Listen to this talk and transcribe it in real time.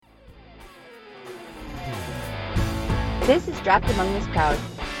This is Dropped Among This Crowd,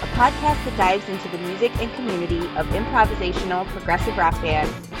 a podcast that dives into the music and community of improvisational progressive rock band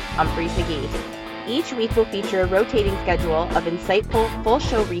Umphrey's McGee. Each week will feature a rotating schedule of insightful full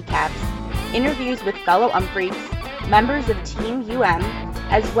show recaps, interviews with fellow Umphreys, members of Team UM,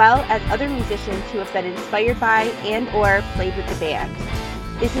 as well as other musicians who have been inspired by and or played with the band.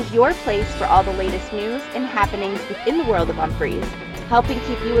 This is your place for all the latest news and happenings within the world of Umphrey's, helping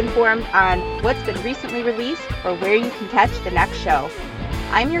keep you informed on what's been recently released or where you can catch the next show.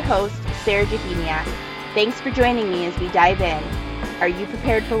 I'm your host, Sarah Jahemiak. Thanks for joining me as we dive in. Are you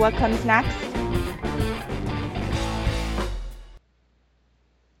prepared for what comes next?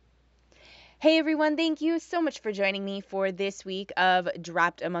 Hey everyone, thank you so much for joining me for this week of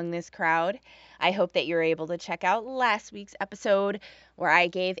Dropped Among This Crowd. I hope that you're able to check out last week's episode where I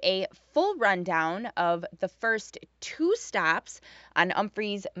gave a full rundown of the first two stops on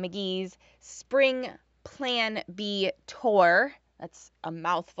Umphrey's McGee's Spring Plan B tour. That's a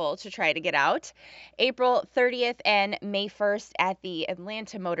mouthful to try to get out. April 30th and May 1st at the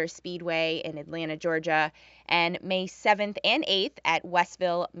Atlanta Motor Speedway in Atlanta, Georgia, and May 7th and 8th at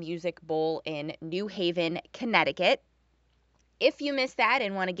Westville Music Bowl in New Haven, Connecticut. If you missed that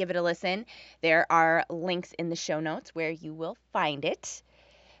and want to give it a listen, there are links in the show notes where you will find it.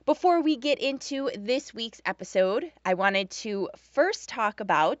 Before we get into this week's episode, I wanted to first talk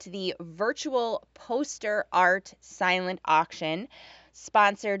about the virtual poster art silent auction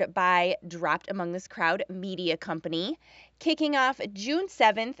sponsored by Dropped Among This Crowd Media Company, kicking off June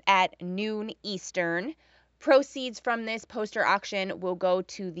 7th at noon Eastern. Proceeds from this poster auction will go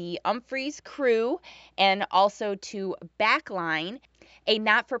to the Umphrey's Crew and also to Backline, a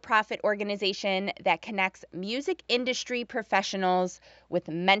not-for-profit organization that connects music industry professionals with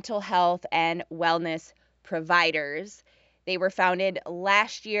mental health and wellness providers. They were founded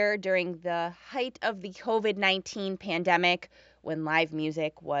last year during the height of the COVID-19 pandemic when live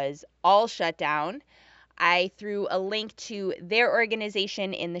music was all shut down. I threw a link to their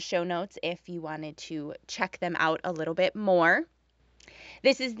organization in the show notes if you wanted to check them out a little bit more.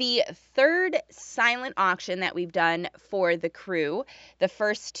 This is the third silent auction that we've done for the crew. The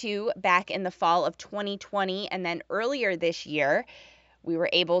first two back in the fall of 2020, and then earlier this year, we were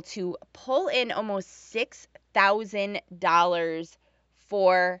able to pull in almost $6,000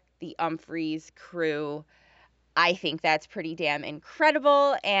 for the Umphrey's Crew. I think that's pretty damn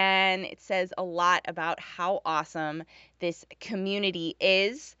incredible, and it says a lot about how awesome this community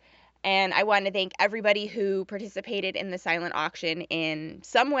is. And I want to thank everybody who participated in the silent auction in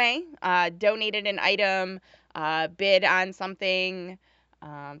some way, donated an item, bid on something,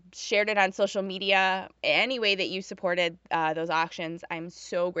 shared it on social media. Any way that you supported those auctions, I'm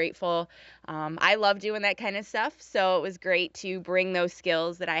so grateful. I love doing that kind of stuff, so it was great to bring those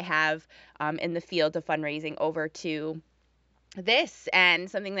skills that I have in the field of fundraising over to this and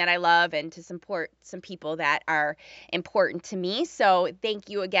something that I love, and to support some people that are important to me. So thank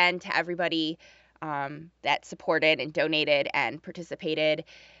you again to everybody that supported and donated and participated.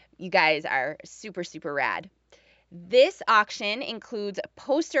 You guys are super, super rad. This auction includes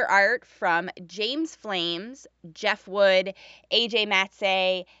poster art from James Flames, Jeff Wood, AJ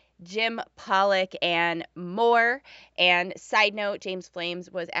Matze, Jim Pollock, and more. And side note, James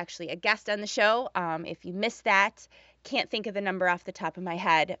Flames was actually a guest on the show. If you missed that, can't think of the number off the top of my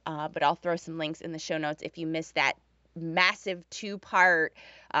head, but I'll throw some links in the show notes if you missed that massive two-part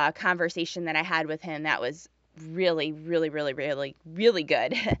conversation that I had with him. That was really, really, really, really, really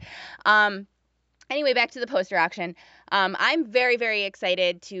good. Anyway, back to the poster auction. I'm very, very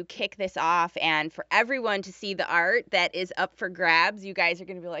excited to kick this off and for everyone to see the art that is up for grabs. You guys are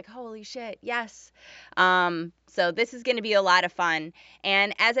going to be like, holy shit, yes. So this is going to be a lot of fun.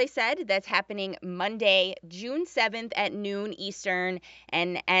 And as I said, that's happening Monday, June 7th at noon Eastern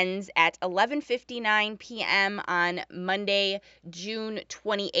and ends at 11:59 p.m. on Monday, June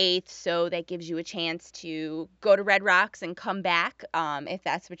 28th. So that gives you a chance to go to Red Rocks and come back if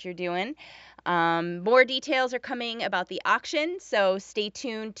that's what you're doing. More details are coming about the auction, so stay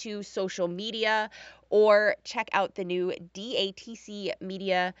tuned to social media or check out the new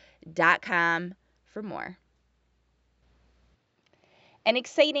datcmedia.com for more. An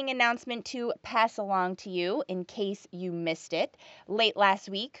exciting announcement to pass along to you in case you missed it. Late last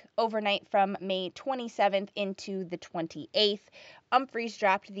week, overnight from May 27th into the 28th, Umphrey's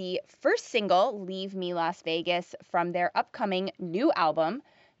dropped the first single, Leave Me Las Vegas, from their upcoming new album.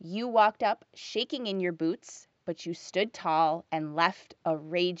 You walked up shaking in your boots, but you stood tall and left a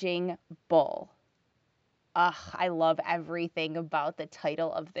raging bull. I love everything about the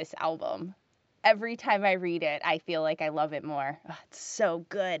title of this album. Every time I read it, I feel like I love it more. It's so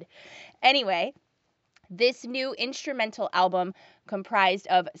good. Anyway, This new instrumental album, comprised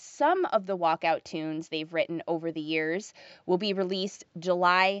of some of the walkout tunes they've written over the years, will be released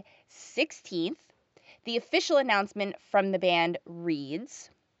July 16th. The official announcement from the band reads,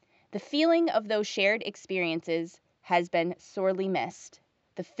 "The feeling of those shared experiences has been sorely missed.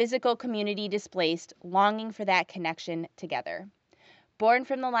 The physical community displaced, longing for that connection together. Born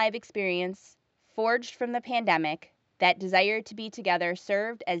from the live experience, forged from the pandemic, that desire to be together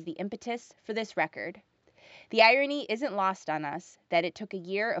served as the impetus for this record. The irony isn't lost on us that it took a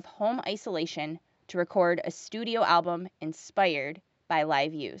year of home isolation to record a studio album inspired by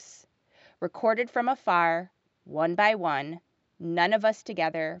live use. Recorded from afar, one by one, none of us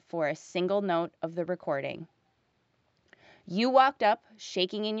together for a single note of the recording. You walked up,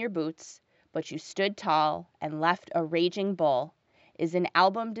 shaking in your boots, but you stood tall and left a raging bull," is an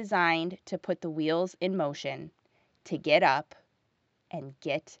album designed to put the wheels in motion, to get up and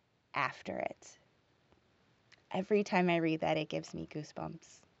get after it. Every time I read that, it gives me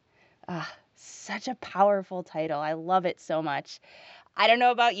goosebumps. Such a powerful title. I love it so much. I don't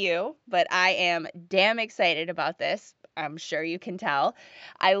know about you, but I am damn excited about this. I'm sure you can tell.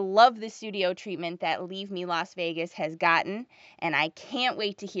 I love the studio treatment that Leave Me Las Vegas has gotten, and I can't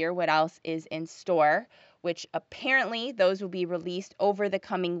wait to hear what else is in store, which apparently those will be released over the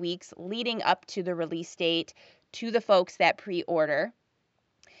coming weeks leading up to the release date to the folks that pre-order.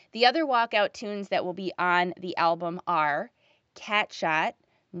 The other walkout tunes that will be on the album are Cat Shot,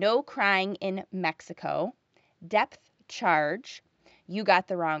 No Crying in Mexico, Depth Charge, You Got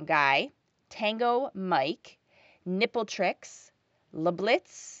the Wrong Guy, Tango Mike, Nipple Tricks, La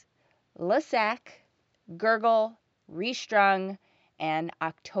Blitz, La Sac, Gurgle, Restrung, and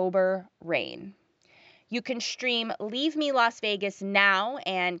October Rain. You can stream Leave Me Las Vegas now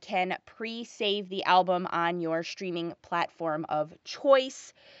and can pre-save the album on your streaming platform of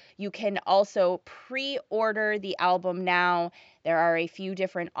choice. You can also pre-order the album now. There are a few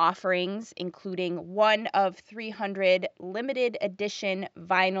different offerings, including one of 300 limited edition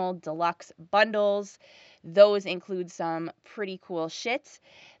vinyl deluxe bundles. Those include some pretty cool shit.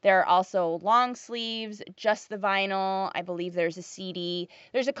 There are also long sleeves, just the vinyl. I believe there's a CD.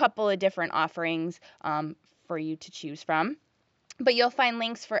 There's a couple of different offerings for you to choose from. But you'll find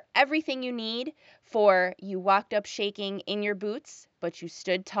links for everything you need for You Walked Up Shaking in Your Boots, but You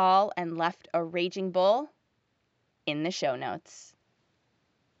Stood Tall and Left a Raging Bull in the show notes.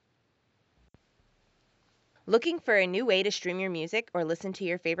 Looking for a new way to stream your music or listen to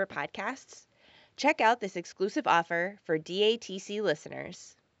your favorite podcasts? Check out this exclusive offer for DATC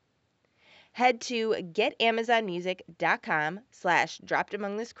listeners. Head to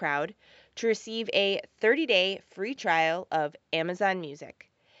getamazonmusic.com/droppedamongthiscrowd to receive a 30-day free trial of Amazon Music.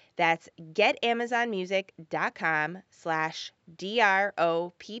 That's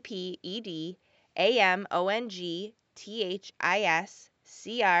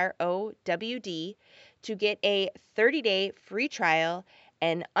to get a 30-day free trial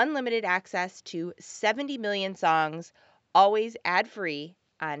and unlimited access to 70 million songs, always ad-free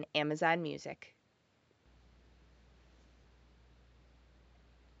on Amazon Music.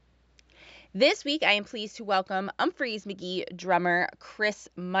 This week, I am pleased to welcome Umphrey's McGee drummer Chris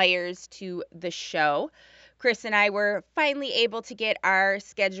Myers to the show. Chris and I were finally able to get our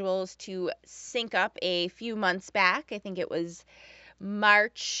schedules to sync up a few months back. I think it was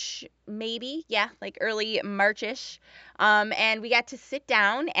March, maybe, like early Marchish. And we got to sit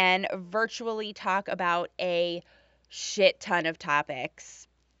down and virtually talk about a shit ton of topics.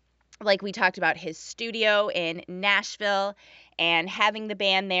 Like, we talked about his studio in Nashville and having the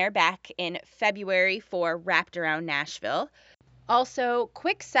band there back in February for Wrapped Around Nashville. Also,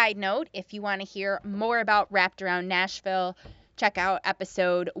 quick side note, if you want to hear more about Wrapped Around Nashville, check out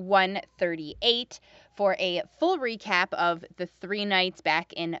episode 138 for a full recap of the 3 nights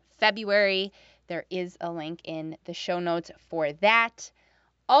back in February. There is a link in the show notes for that.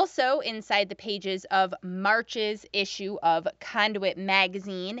 Also, inside the pages of March's issue of Conduit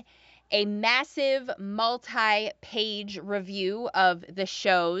Magazine, a massive multi-page review of the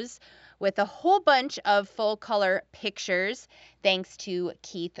shows with a whole bunch of full-color pictures, thanks to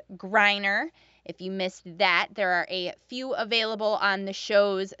Keith Greiner. If you missed that, there are a few available on the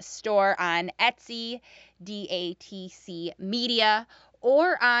show's store on Etsy, DATC Media,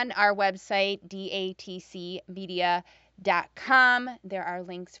 or on our website, datcmedia.com. There are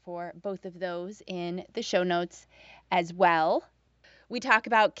links for both of those in the show notes as well. We talk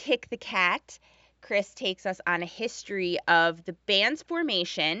about Kick the Cat. Chris takes us on a history of the band's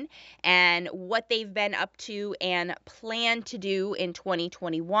formation and what they've been up to and plan to do in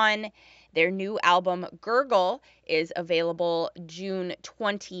 2021. Their new album, Gurgle, is available June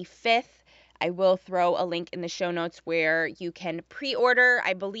 25th I will throw a link in the show notes where you can pre-order.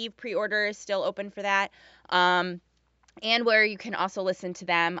 I believe pre-order is still open for that. And where you can also listen to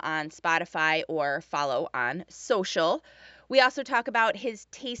them on Spotify or follow on social. We also talk about his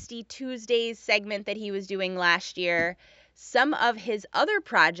Tasty Tuesdays segment that he was doing last year, some of his other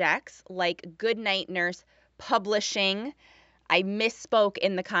projects like Goodnight Nurse Publishing. I misspoke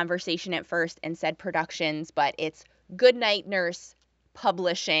in the conversation at first and said productions, but it's Goodnight Nurse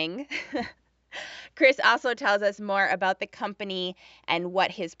Publishing. Chris also tells us more about the company and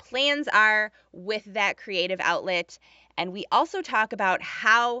what his plans are with that creative outlet. And we also talk about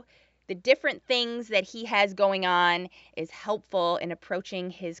how the different things that he has going on is helpful in approaching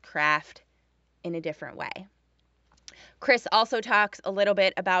his craft in a different way. Chris also talks a little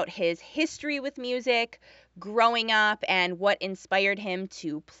bit about his history with music, growing up, and what inspired him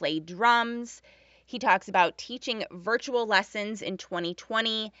to play drums. He talks about teaching virtual lessons in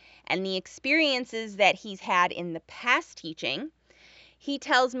 2020 and the experiences that he's had in the past teaching. He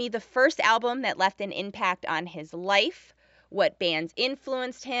tells me the first album that left an impact on his life, what bands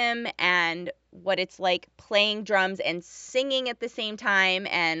influenced him, and what it's like playing drums and singing at the same time,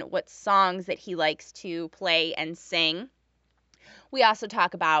 and what songs that he likes to play and sing. We also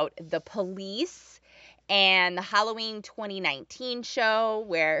talk about The Police and the Halloween 2019 show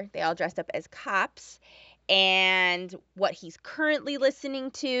where they all dressed up as cops, and what he's currently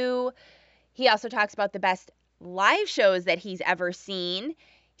listening to. He also talks about the best live shows that he's ever seen.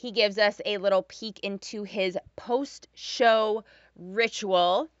 He gives us a little peek into his post-show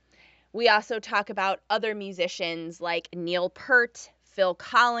ritual. We also talk about other musicians like Neil Peart, Phil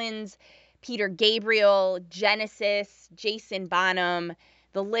Collins, Peter Gabriel, Genesis, Jason Bonham.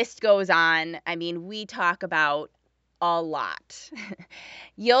 The list goes on. I mean, we talk about a lot.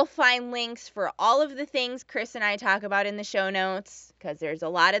 You'll find links for all of the things Chris and I talk about in the show notes, because there's a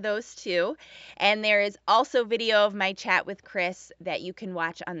lot of those too. And there is also video of my chat with Chris that you can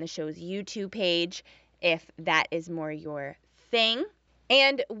watch on the show's YouTube page if that is more your thing.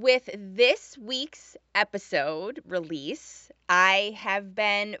 And with this week's episode release, I have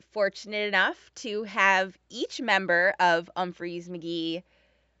been fortunate enough to have each member of Umphrey's McGee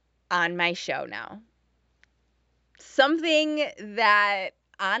on my show now. Something that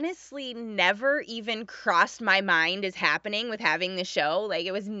honestly never even crossed my mind as happening with having the show. Like,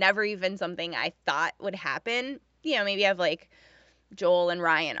 it was never even something I thought would happen. You know, maybe have like Joel and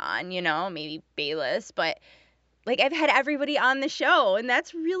Ryan on, you know, maybe Bayless, but like, I've had everybody on the show, and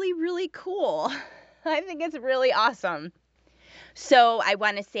that's really, really cool. I think it's really awesome. So I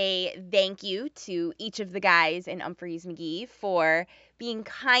want to say thank you to each of the guys in Umphrey's McGee for being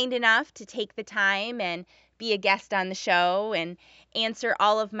kind enough to take the time and be a guest on the show and answer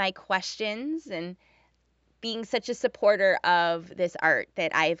all of my questions and being such a supporter of this art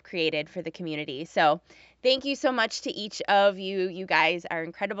that I have created for the community. So thank you so much to each of you. You guys are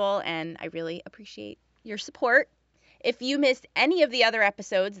incredible, and I really appreciate your support. If you missed any of the other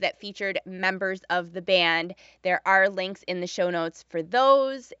episodes that featured members of the band, there are links in the show notes for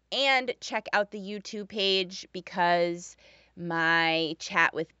those, and check out the YouTube page because my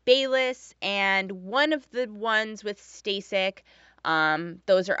chat with Bayless and one of the ones with Stasek,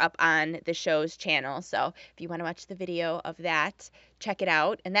 those are up on the show's channel. So if you want to watch the video of that, check it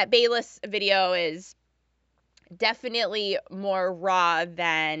out. And that Bayless video is definitely more raw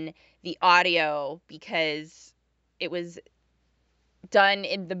than the audio because it was done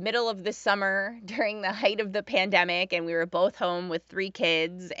in the middle of the summer during the height of the pandemic, and we were both home with 3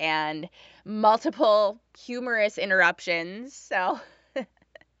 kids and multiple humorous interruptions. So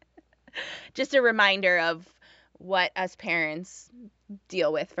just a reminder of what us parents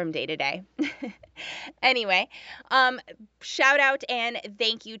deal with from day to day. Anyway, shout out and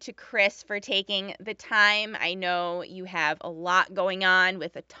thank you to Chris for taking the time. I know you have a lot going on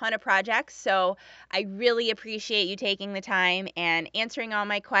with a ton of projects, so I really appreciate you taking the time and answering all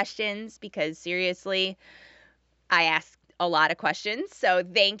my questions because seriously, I ask a lot of questions. So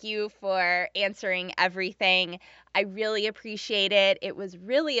thank you for answering everything. I really appreciate it. It was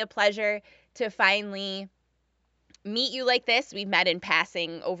really a pleasure to finally meet you like this. We've met in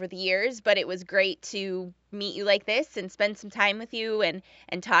passing over the years, but it was great to meet you like this and spend some time with you and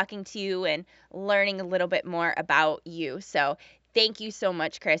talking to you and learning a little bit more about you. So thank you so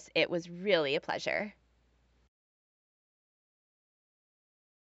much, Chris. It was really a pleasure.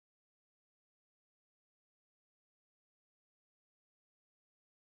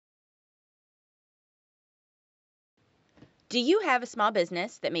 Do you have a small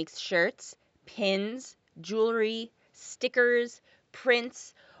business that makes shirts, pins, jewelry, stickers,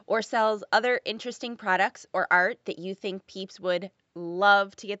 prints, or sells other interesting products or art that you think peeps would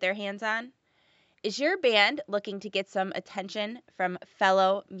love to get their hands on? Is your band looking to get some attention from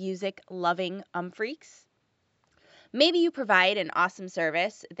fellow music-loving freaks? Maybe you provide an awesome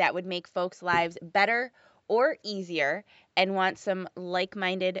service that would make folks' lives better or easier and want some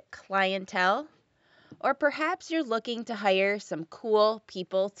like-minded clientele. Or perhaps you're looking to hire some cool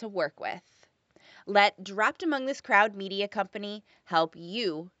people to work with. Let Dropped Among This Crowd Media Company help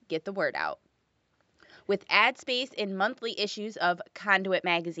you get the word out. With ad space in monthly issues of Conduit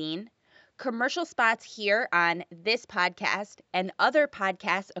Magazine, commercial spots here on this podcast and other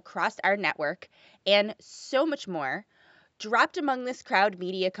podcasts across our network, and so much more, Dropped Among This Crowd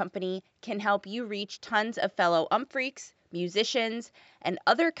Media Company can help you reach tons of fellow freaks, musicians, and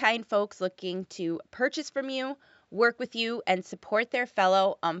other kind folks looking to purchase from you, work with you, and support their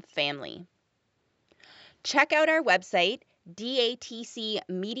fellow family. Check out our website,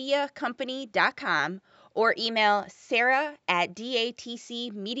 datcmediacompany.com, or email Sarah at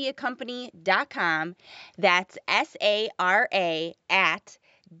datcmediacompany.com. That's SARA at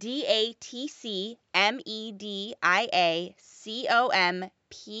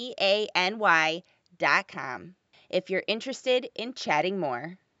datcmediacompany.com if you're interested in chatting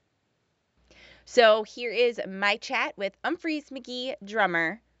more. So here is my chat with Umphrey's McGee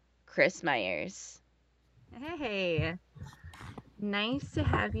drummer, Chris Myers. Hey, nice to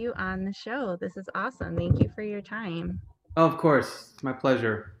have you on the show. This is awesome. Thank you for your time. Oh, of course. It's my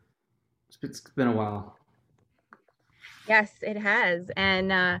pleasure. It's been a while. Yes, it has.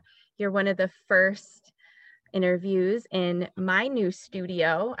 And you're one of the first interviews in my new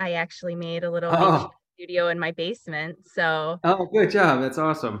studio. I actually made a little makeshift studio in my basement. So good job. That's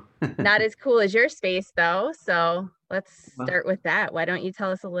awesome. Not as cool as your space though. So let's start with that. Why don't you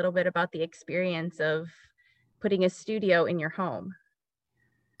tell us a little bit about the experience of putting a studio in your home?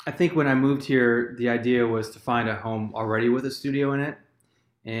 I think when I moved here, the idea was to find a home already with a studio in it.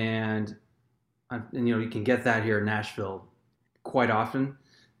 And you can get that here in Nashville quite often.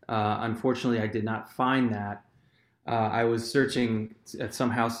 Unfortunately, I did not find that. I was searching at some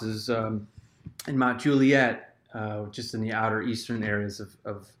houses in Mount Juliet, just in the outer eastern areas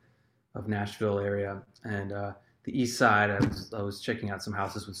of Nashville area, and the east side. I was checking out some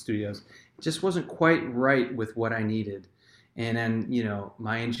houses with studios. It just wasn't quite right with what I needed. And then,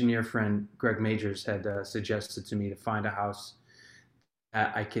 my engineer friend Greg Majors had suggested to me to find a house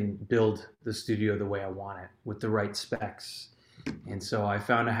that I can build the studio the way I want it with the right specs. And so I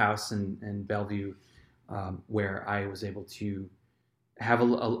found a house in Bellevue where I was able to have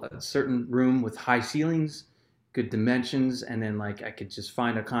a certain room with high ceilings, good dimensions, and then I could just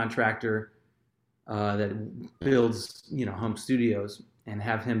find a contractor that builds home studios and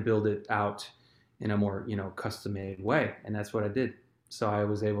have him build it out in a more custom made way. And that's what I did. So I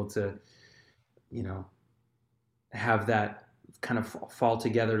was able to have that kind of fall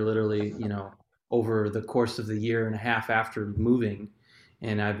together literally over the course of the year and a half after moving.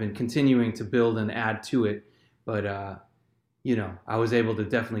 And I've been continuing to build and add to it, but I was able to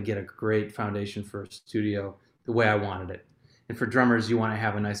definitely get a great foundation for a studio the way I wanted it. And for drummers, you want to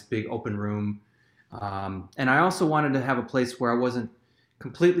have a nice big open room. And I also wanted to have a place where I wasn't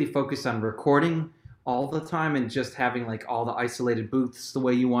completely focused on recording all the time and just having all the isolated booths the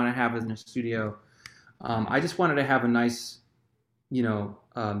way you want to have in a studio. I just wanted to have a nice,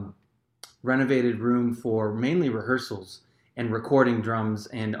 renovated room for mainly rehearsals and recording drums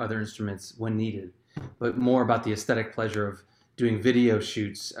and other instruments when needed, but more about the aesthetic pleasure of doing video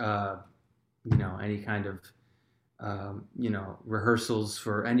shoots, any kind of, rehearsals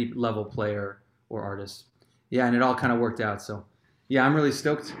for any level player or artist. Yeah, and it all kind of worked out. So, yeah, I'm really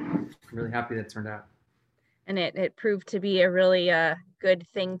stoked. I'm really happy that it turned out. And it proved to be a really good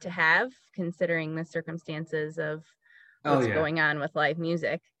thing to have, considering the circumstances of what's going on with live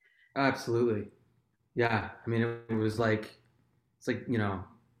music. Absolutely. Yeah. I mean, it was it's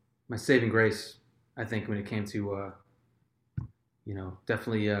my saving grace, I think, when it came to,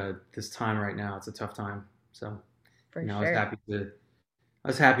 definitely this time right now. It's a tough time. So, For sure. I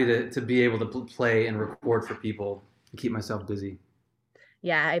was happy to be able to play and record for people and keep myself busy.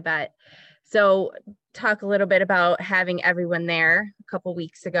 Yeah, I bet. So talk a little bit about having everyone there a couple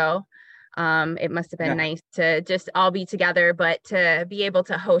weeks ago. It must have been nice to just all be together, but to be able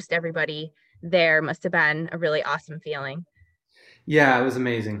to host everybody there must have been a really awesome feeling. Yeah, it was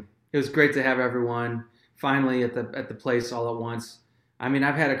amazing. It was great to have everyone finally at the place all at once. I mean,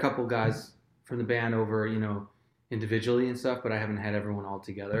 I've had a couple guys from the band over, individually and stuff, but I haven't had everyone all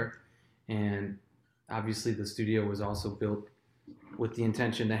together. And obviously the studio was also built with the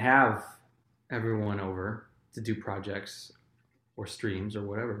intention to have everyone over to do projects or streams or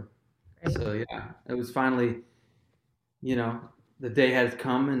whatever. Right. So yeah, it was finally, the day had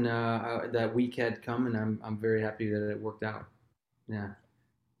come and that week had come, and I'm very happy that it worked out. Yeah.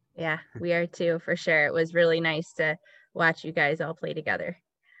 Yeah, we are too, for sure. It was really nice to watch you guys all play together.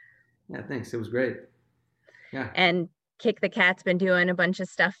 Yeah. Thanks. It was great. Yeah. And Kick the Cat's been doing a bunch of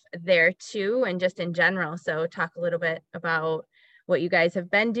stuff there too, and just in general. So, talk a little bit about what you guys have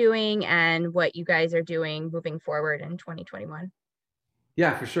been doing and what you guys are doing moving forward in 2021.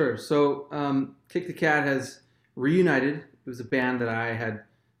 Yeah, for sure. So, Kick the Cat has reunited. It was a band that I had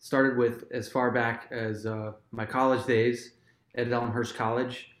started with as far back as my college days at Elmhurst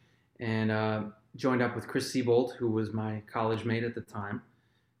College, and joined up with Chris Siebold, who was my college mate at the time,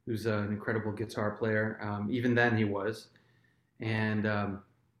 who's an incredible guitar player. Even then, he was, and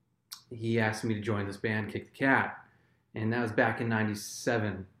he asked me to join this band, Kick the Cat, and that was back in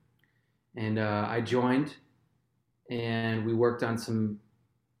 '97. And I joined, and we worked on some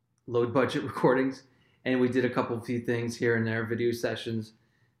low budget recordings, and we did a few things here and there, video sessions,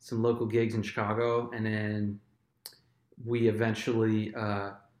 some local gigs in Chicago, and then we eventually,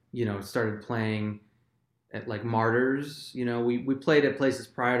 started playing at like Martyrs. We played at places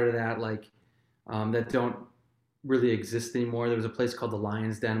prior to that, like that don't really exist anymore. There was a place called the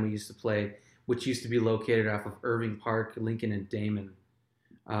Lions Den we used to play, which used to be located off of Irving Park, Lincoln, and Damon,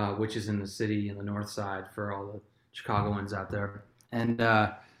 which is in the city in the north side for all the Chicagoans out there. And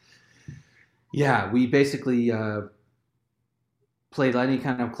yeah, we basically played any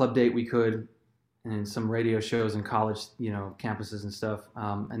kind of club date we could, and some radio shows in college, campuses and stuff.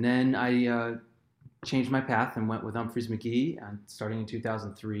 And then I changed my path and went with Umphrey's McGee starting in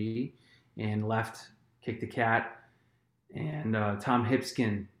 2003, and left Kick the Cat. And Tom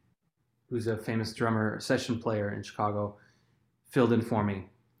Hipskin, who's a famous drummer, session player in Chicago, filled in for me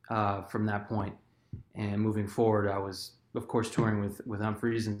from that point. And moving forward, I was, of course, touring with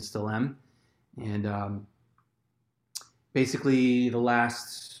Umphrey's and still am. And basically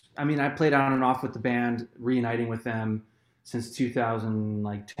I played on and off with the band, reuniting with them since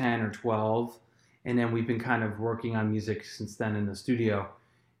 2010 or 12. And then we've been kind of working on music since then in the studio.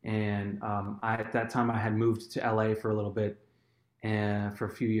 And at that time I had moved to LA for a little bit, and for a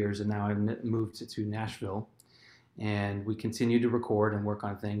few years, and now I moved to Nashville, and we continue to record and work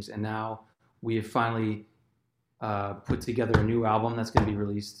on things. And now we have finally put together a new album that's going to be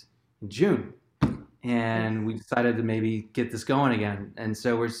released in June, and we decided to maybe get this going again. And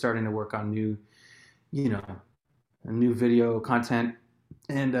so we're starting to work on new video content,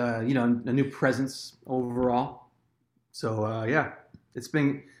 and a new presence overall. So yeah,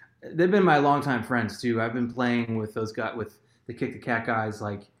 they've been my longtime friends too. I've been playing with those guys, with the Kick the Cat guys,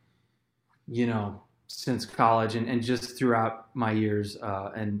 like, since college, and just throughout my years.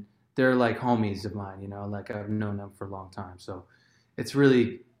 And they're like homies of mine, like I've known them for a long time. So it's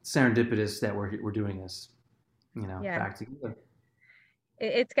really serendipitous that we're doing this, Yeah. back together.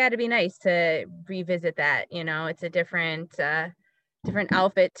 It's got to be nice to revisit that. It's a different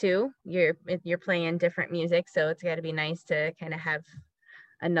outfit too. You're playing different music, so it's got to be nice to kind of have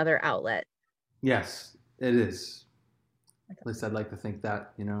another outlet. Yes, it is. At least I'd like to think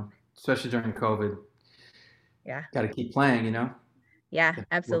that, especially during COVID. Yeah. Got to keep playing, Yeah,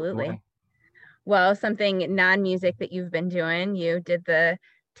 absolutely. Well, something non-music that you've been doing, you did the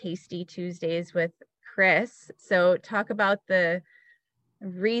Tasty Tuesdays with Chris. So talk about the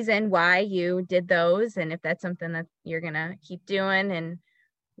reason why you did those, and if that's something that you're going to keep doing, and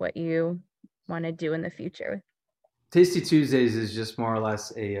what you want to do in the future. Tasty Tuesdays is just more or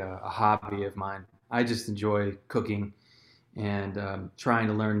less a hobby of mine. I just enjoy cooking and trying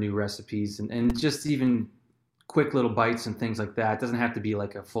to learn new recipes, and just even quick little bites and things like that. It doesn't have to be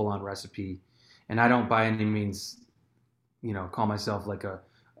like a full-on recipe. And I don't by any means, call myself like a,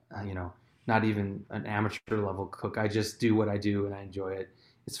 not even an amateur level cook. I just do what I do and I enjoy it.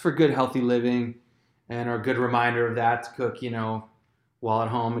 It's for good, healthy living, and a good reminder of that to cook, while at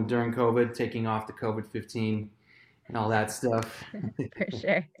home and during COVID, taking off the COVID-15 and all that stuff. For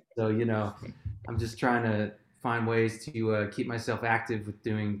sure. So, I'm just trying to find ways to keep myself active with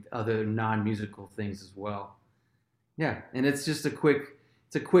doing other non-musical things as well. Yeah, and it's just a quick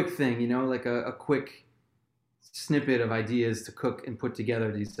thing, like a quick snippet of ideas to cook and put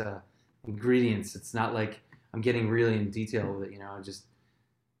together these ingredients. It's not like I'm getting really in detail with it, I just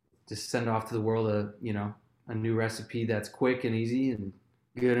send off to the world a new recipe that's quick and easy and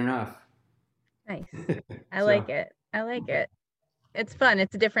good enough. Nice. I like it. It's fun.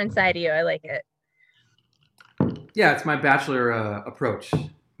 It's a different side of you. I like it. Yeah, it's my bachelor approach,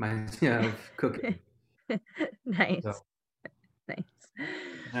 of cooking. Nice. So. Nice.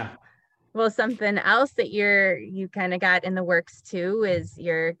 Yeah. Well, something else that you kind of got in the works too is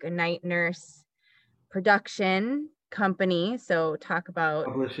your Goodnight Nurse production. company. So talk about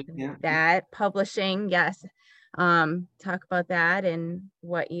Publishing, yeah. that. Publishing, yes. Talk about that and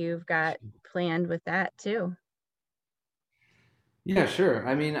what you've got planned with that too. Yeah, sure.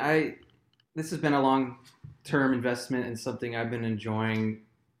 I mean, I this has been a long-term investment and something I've been enjoying,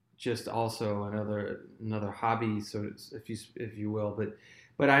 just also another hobby, so if you will.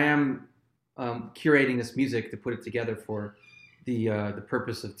 But I am curating this music to put it together for the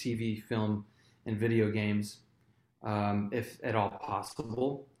purpose of TV, film, and video games, if at all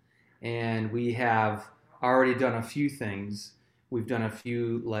possible. And we have already done a few things. We've done a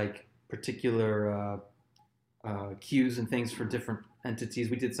few like particular cues and things for different entities.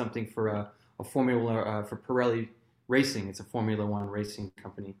 We did something for a Formula for Pirelli Racing. It's a Formula One racing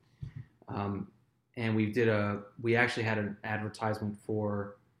company, and we actually had an advertisement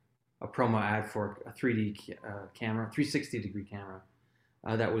for a promo ad for a 3D camera, 360-degree camera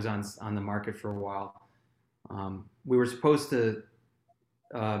that was on the market for a while. We were supposed to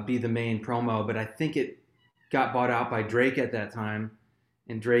be the main promo, but I think it got bought out by Drake at that time,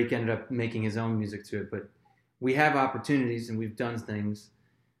 and Drake ended up making his own music to it. But we have opportunities, and we've done things,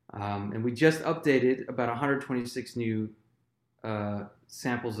 and we just updated about 126 new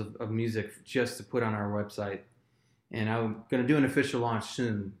samples of music just to put on our website, and I'm going to do an official launch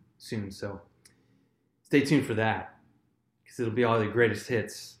soon. So stay tuned for that because it'll be all the greatest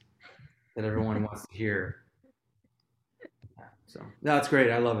hits that everyone wants to hear. So no, it's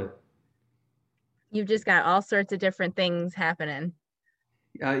great. I love it. You've just got all sorts of different things happening.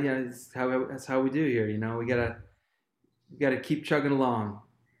 Yeah, that's how we do here. You know, we gotta keep chugging along.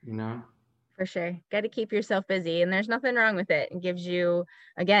 You know. For sure. Got to keep yourself busy, and there's nothing wrong with it. It gives you,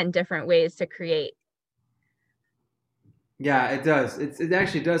 again, different ways to create. Yeah, it does. It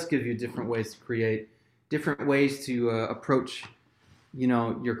actually does give you different ways to create, different ways to approach,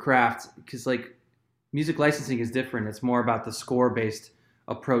 your craft. Because like music licensing is different. It's more about the score-based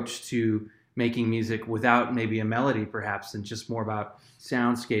approach to making music without maybe a melody, perhaps, and just more about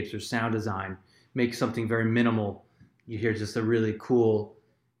soundscapes or sound design. Make something very minimal. You hear just a really cool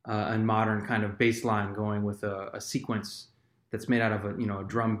and modern kind of bass line going with a sequence that's made out of a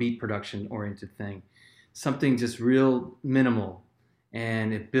drum beat production oriented thing. Something just real minimal,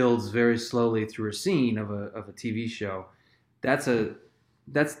 and it builds very slowly through a scene of a TV show. That's a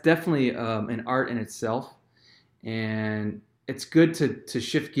that's definitely an art in itself, and it's good to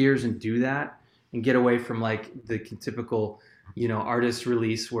shift gears and do that and get away from like the typical artist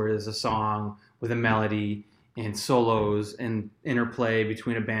release where there's a song with a melody and solos and interplay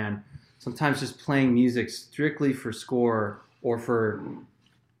between a band. Sometimes just playing music strictly for score or for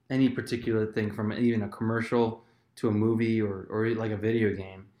any particular thing, from even a commercial to a movie or like a video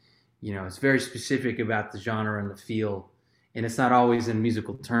game. It's very specific about the genre and the feel, and it's not always in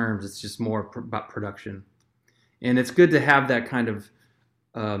musical terms. It's just more about production, and it's good to have that kind of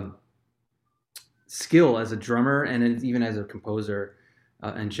um, skill as a drummer and even as a composer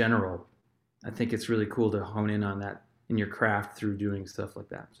in general. I think it's really cool to hone in on that in your craft through doing stuff like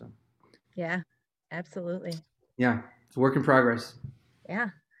that. So Yeah, absolutely. yeah, it's a work in progress. Yeah,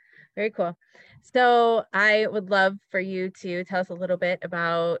 very cool. So I would love for you to tell us a little bit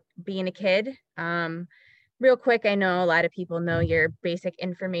about being a kid. Real quick, I know a lot of people know your basic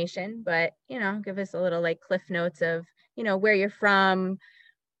information, but give us a little like cliff notes of, where you're from,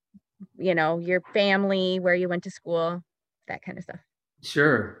 your family, where you went to school, that kind of stuff.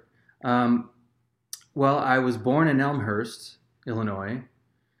 Sure. Um, well, I was born in Elmhurst, Illinois,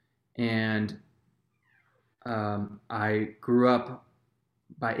 and I grew up.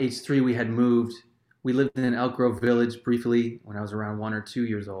 By age 3, we had moved. We lived in Elk Grove Village briefly when I was around 1 or 2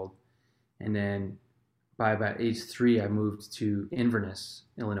 years old, and then by about age 3, I moved to Inverness,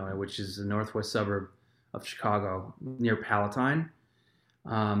 Illinois, which is the northwest suburb of Chicago, near Palatine.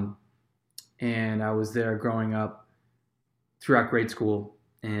 Um, and I was there growing up throughout grade school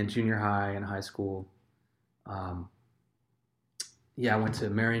and junior high and high school. Um, yeah, I went to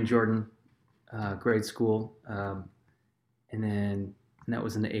Marion Jordan grade school, and that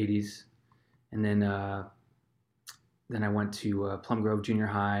was in the 80s. And then I went to Plum Grove Junior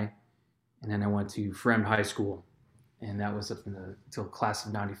High, and then I went to Friend High School, and that was up until class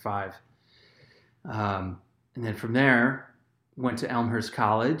of '95. And then from there, went to Elmhurst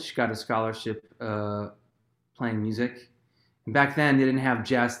College, got a scholarship playing music. And back then, they didn't have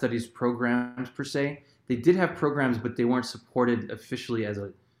jazz studies programs per se. They did have programs, but they weren't supported officially as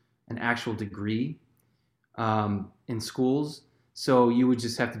an actual degree in schools. So you would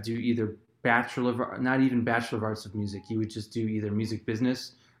just have to do either not even Bachelor of Arts of Music. You would just do either music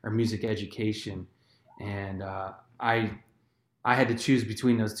business or music education. And I had to choose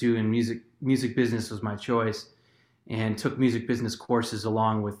between those two, and music business was my choice. and took music business courses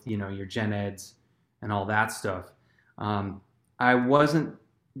along with, your gen eds and all that stuff. Um, I wasn't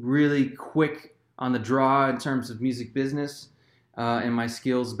really quick on the draw in terms of music business and my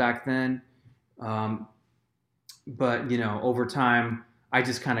skills back then. Um, but over time, I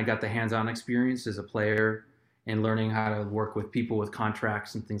just kind of got the hands-on experience as a player and learning how to work with people with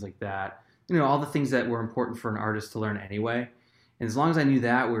contracts and things like that. All the things that were important for an artist to learn anyway. And as long as I knew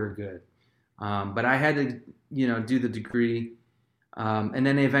that, we were good. But I had to, do the degree, and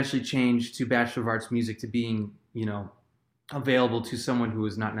then they eventually changed to Bachelor of Arts Music to being, available to someone who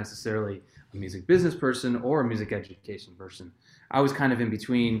was not necessarily a music business person or a music education person. I was kind of in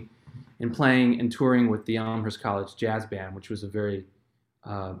between and playing and touring with the Elmhurst College Jazz Band, which was a very,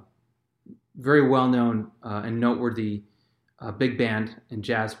 very well-known and noteworthy big band and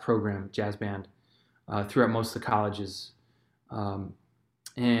jazz program, jazz band, throughout most of the colleges. And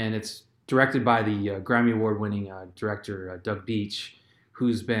it's directed by the Grammy Award-winning director Doug Beach,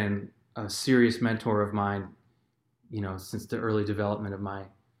 who's been a serious mentor of mine, since the early development of my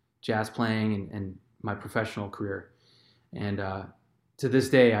jazz playing and my professional career. And to this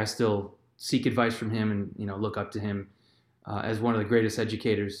day, I still seek advice from him and look up to him as one of the greatest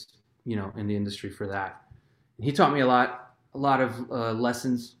educators in the industry for that. And he taught me a lot of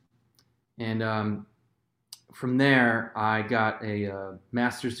lessons, and from there I got a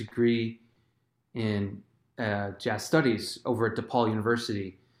master's degree in jazz studies over at DePaul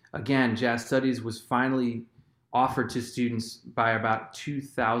University. Again, jazz studies was finally offered to students by about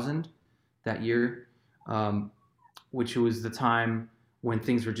 2000 that year, which was the time when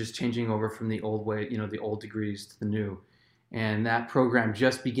things were just changing over from the old way, the old degrees to the new. And that program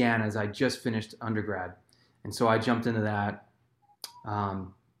just began as I just finished undergrad. And so I jumped into that. That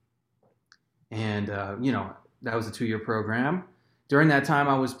was a 2-year program. During that time,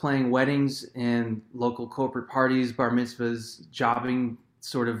 I was playing weddings and local corporate parties, bar mitzvahs, jobbing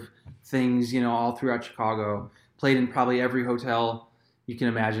sort of things, all throughout Chicago. Played in probably every hotel you can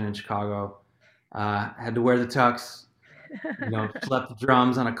imagine in Chicago. Had to wear the tux, slept the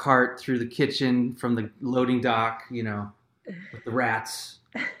drums on a cart through the kitchen from the loading dock, with the rats,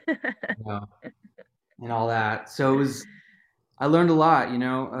 and all that. So I learned a lot,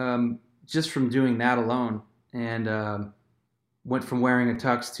 just from doing that alone, and went from wearing a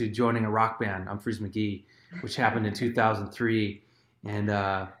tux to joining a rock band, Humphreys McGee, which happened in 2003, and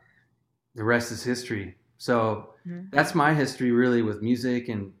the rest is history. So that's my history really with music,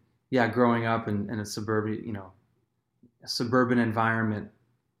 and growing up in a suburban environment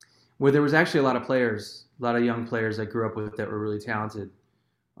where there was actually a lot of young players I grew up with that were really talented.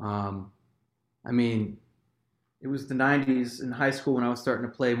 It was the 90s in high school when I was starting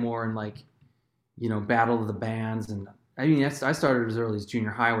to play more in Battle of the Bands. And I started as early as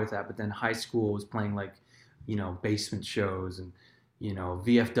junior high with that, but then high school was playing basement shows and,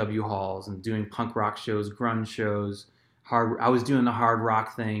 VFW halls and doing punk rock shows, grunge shows. I was doing the hard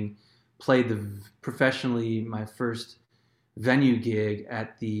rock thing, played professionally my first venue gig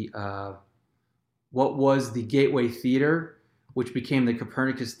at the what was the Gateway Theater, which became the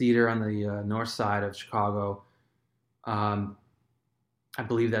Copernicus Theater on the north side of Chicago. I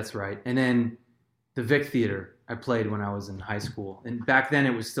believe that's right. And then the Vic Theater I played when I was in high school. And back then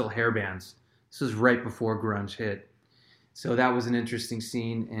it was still hair bands. This was right before grunge hit. So that was an interesting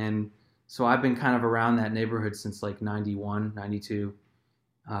scene. And so I've been kind of around that neighborhood since 91, 92,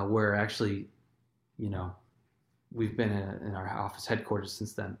 where actually, we've been in our office headquarters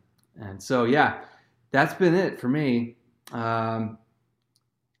since then. And so, that's been it for me. I've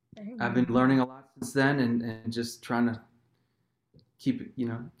been learning a lot since then, and just trying to keep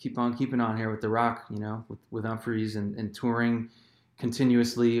on keeping on here with the rock, with Humphreys and touring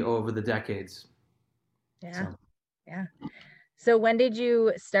continuously over the decades. Yeah. So when did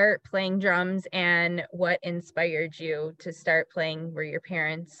you start playing drums, and what inspired you to start playing? Were your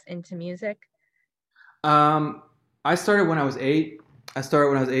parents into music? I started when I was 8. I started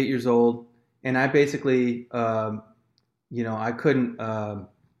when I was 8 years old, and I basically, I couldn't.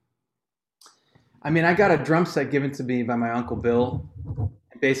 I got a drum set given to me by my Uncle Bill.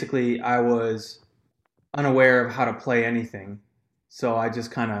 Basically, I was unaware of how to play anything, so I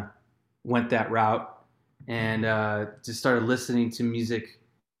just kind of went that route and just started listening to music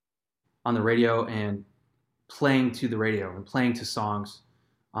on the radio and playing to the radio and playing to songs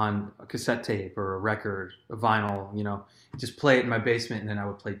on a cassette tape or a record, a vinyl, just play it in my basement and then I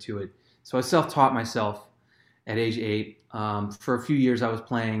would play to it. So I self-taught myself at age 8. For a few years I was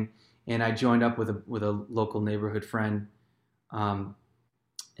playing, and I joined up with a local neighborhood friend, and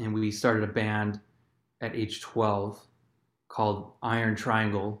we started a band at age 12 called Iron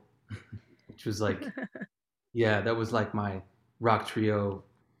Triangle, which was Yeah, that was like my rock trio,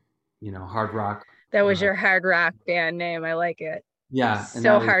 hard rock. That was Uh, your hard rock band name. I like it. yeah, and So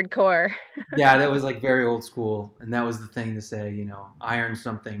that was hardcore. yeah, that was like very old school, and that was the thing to say, iron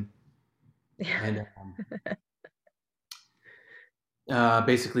something, Yeah. and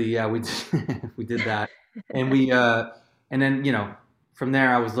basically, yeah, we did, we did that, and and then from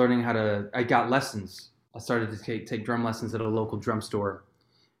there, I was learning how to. I got lessons. I started to take drum lessons at a local drum store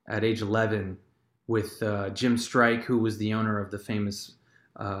at age 11 with Jim Strike, who was the owner of the famous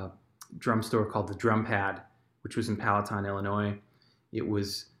uh, drum store called the Drum Pad, which was in Palatine, Illinois. It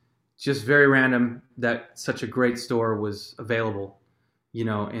was just very random that such a great store was available,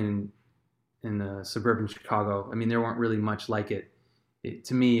 in suburban Chicago. I mean, there weren't really much like it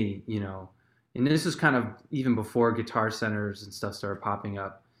to me, and this is kind of even before guitar centers and stuff started popping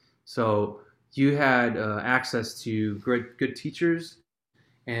up. So you had access to good teachers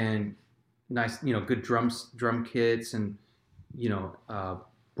and nice, good drum kits, and you know, uh,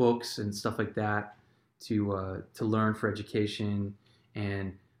 books and stuff like that to learn for education.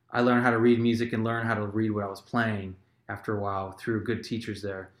 And I learned how to read music and learn how to read what I was playing after a while through good teachers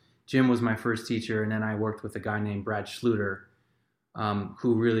there. Jim was my first teacher, and then I worked with a guy named Brad Schluter,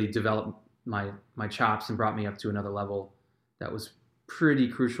 who really developed my chops and brought me up to another level that was pretty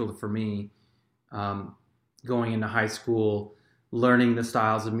crucial for me, um, going into high school, learning the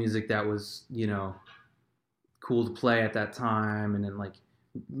styles of music that was cool to play at that time, and then like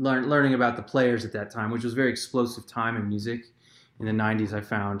learning about the players at that time, which was a very explosive time in music. In the 90s, I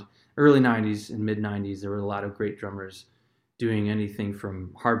found early 90s and mid 90s, there were a lot of great drummers doing anything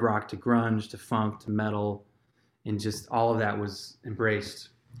from hard rock to grunge to funk to metal, and just all of that was embraced.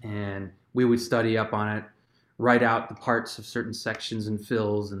 And we would study up on it, write out the parts of certain sections and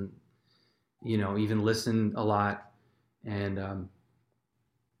fills, and even listen a lot, and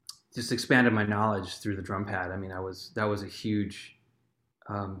just expanded my knowledge through the drum pad. I mean, that was a huge,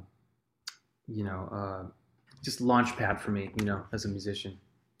 um, you know, uh, just launch pad for me, as a musician.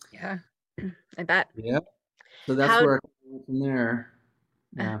 Yeah. I bet. Yeah. So that's How where I went from there.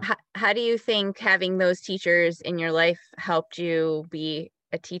 Yeah. how do you think having those teachers in your life helped you be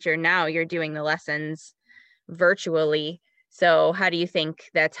a teacher? Now you're doing the lessons virtually. So how do you think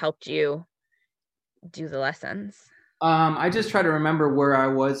that's helped you do the lessons? I just try to remember where I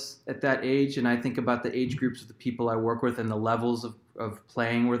was at that age, and I think about the age groups of the people I work with and the levels of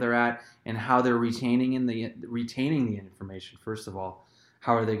playing where they're at, and how they're retaining the information. First of all,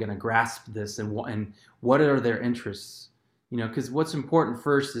 how are they going to grasp this, and what are their interests? Because what's important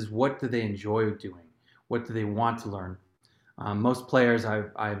first is what do they enjoy doing, what do they want to learn. Most players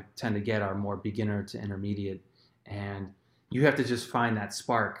I tend to get are more beginner to intermediate, and you have to just find that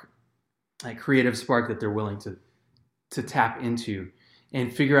spark, that creative spark that they're willing to tap into,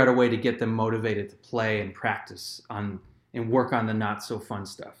 and figure out a way to get them motivated to play and practice on and work on the not so fun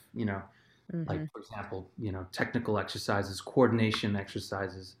stuff. Like Hmm. for example, technical exercises, coordination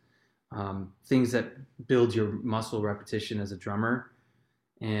exercises, things that build your muscle repetition as a drummer.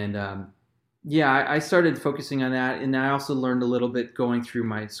 And yeah, I started focusing on that, and I also learned a little bit going through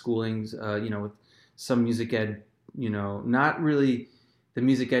my schoolings, with some music ed, not really the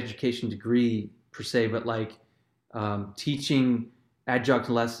music education degree per se, but like teaching adjunct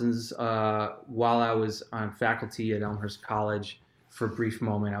lessons while I was on faculty at Elmhurst College for a brief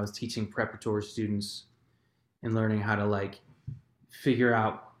moment. I was teaching preparatory students and learning how to like figure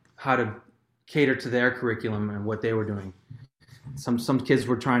out how to cater to their curriculum and what they were doing. Some kids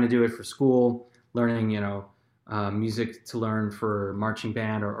were trying to do it for school, learning music to learn for marching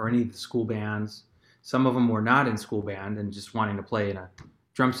band or any of the school bands. Some of them were not in school band and just wanting to play in a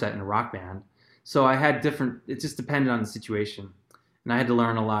drum set in a rock band. So I had different. It just depended on the situation, and I had to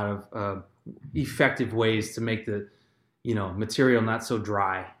learn a lot of effective ways to make the material not so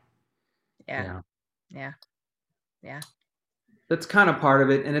dry. Yeah. Yeah, Yeah. Yeah. that's kind of part of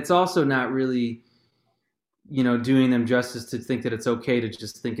it, and it's also not really doing them justice to think that it's okay to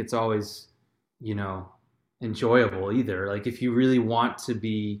just think it's always you know enjoyable either. Like if you really want to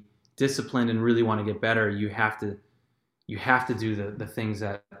be disciplined and really want to get better, you have to do the things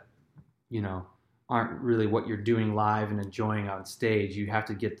that you know aren't really what you're doing live and enjoying on stage. You have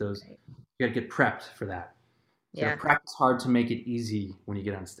to get those. Right. You got to get prepped for that. You got Yeah. to practice hard to make it easy when you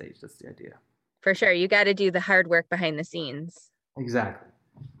get on stage. That's the idea. For sure. You got to do the hard work behind the scenes. Exactly.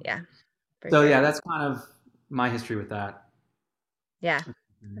 Yeah, for So yeah, sure. that's kind of my history with that. Yeah.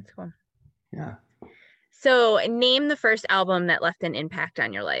 That's cool. Yeah. So, name the first album that left an impact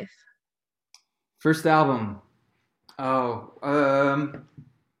on your life. First album. Oh,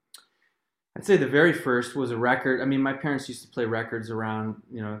 I'd say the very first was a record. I mean, my parents used to play records around,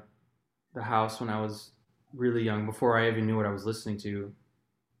 the house when I was really young, before I even knew what I was listening to,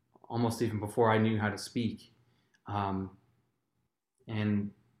 almost even before I knew how to speak. Um,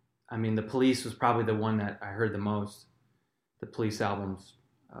 and I mean, the Police was probably the one that I heard the most, the Police albums.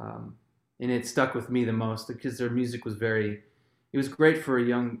 Um, and it stuck with me the most because their music was very, it was great for a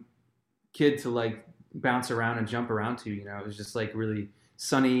young kid to like bounce around and jump around to. You know, it was just like really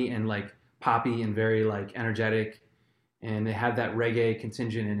sunny and like poppy and very like energetic, and it had that reggae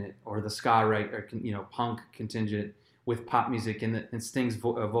contingent in it, or the ska right, or punk contingent with pop music and Sting's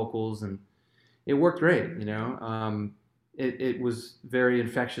vocals, and it worked great. It was very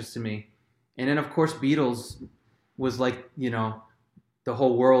infectious to me, and then of course Beatles was like the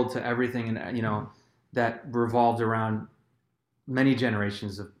whole world to everything, and that revolved around many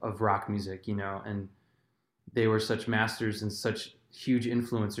generations of rock music, and they were such masters and such huge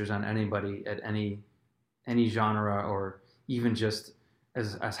influencers on anybody at any genre, or even just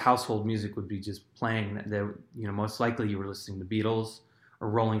as household music would be just playing. That most likely you were listening to Beatles or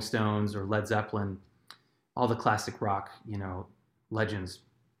Rolling Stones or Led Zeppelin, all the classic rock legends.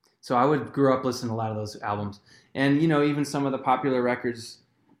 So I would grew up listening to a lot of those albums, and even some of the popular records,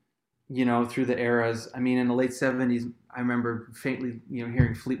 through the eras. I mean, in the late '70s, I remember faintly,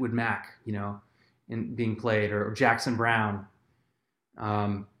 hearing Fleetwood Mac, and being played, or Jackson Brown,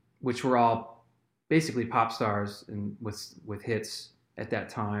 which were all basically pop stars and with hits at that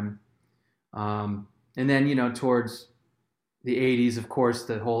time. And then towards the '80s, of course,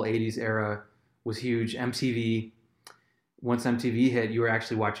 the whole '80s era was huge. MTV. Once MTV hit, you were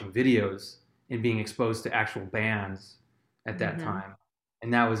actually watching videos and being exposed to actual bands at that Mm-hmm. time,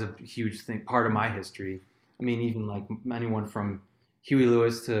 and that was a huge thing, part of my history. I mean, even like anyone from Huey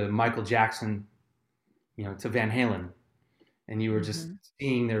Lewis to Michael Jackson, to Van Halen, and you were just Mm-hmm.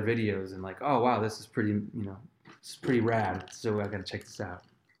 seeing their videos and like, oh wow, this is pretty, this is pretty rad. So I got to check this out.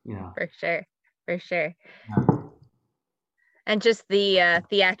 You know. For sure. For sure. Yeah. And just the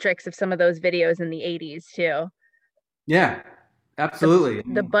theatrics of some of those videos in the 80s too. Yeah, The absolutely. I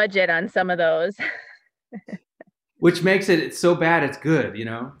the mean, budget on some of those. which makes it so bad it's good.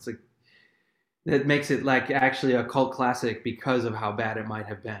 It's like that makes it like actually a cult classic because of how bad it might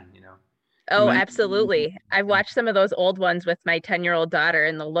have been. You Oh, might. absolutely. I've watched some of those old ones with my 10-year-old daughter,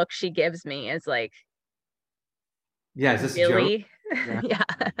 and the look she gives me is like, Yeah, is this a joke? really? Yeah. Yeah.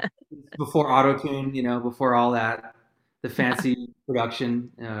 Before auto tune, before all that, the fancy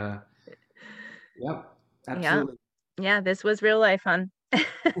production. Yep, Yeah. absolutely. Yeah, this was real life, hon.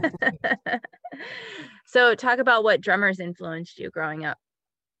 So talk about what drummers influenced you growing up.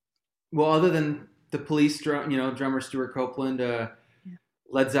 Well, other than the Police, drummer Stuart Copeland,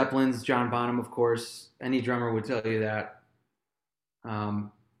 Led Zeppelin's John Bonham, of course. Any drummer would tell you that.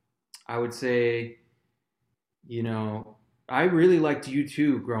 Um, I would say, you know, I really liked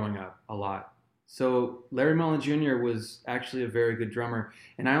U2 growing up a lot. So Larry Mullen Jr. was actually a very good drummer,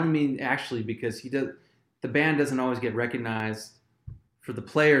 and I only mean actually because he does. The band doesn't always get recognized for the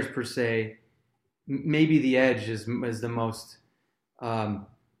players per se. Maybe the Edge is the most um,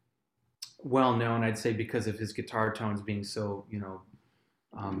 well known, I'd say, because of his guitar tones being so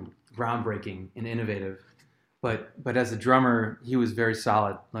groundbreaking and innovative. But as a drummer, he was very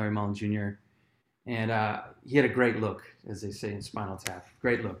solid, Larry Mullen Jr. And he had a great look, as they say in Spinal Tap.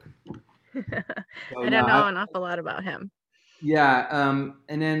 Great look. So I no, don't know an awful lot about him. yeah.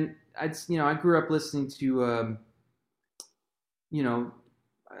 And then I grew up listening to you know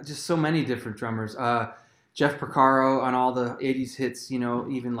just so many different drummers. Jeff Porcaro on all the '80s hits.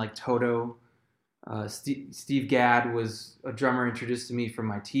 Even like Toto. Steve Gadd was a drummer introduced to me from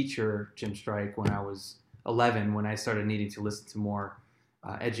my teacher, Jim Strike, when I was 11, when I started needing to listen to more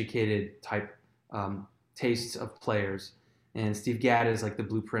educated type tastes of players. And Steve Gadd is like the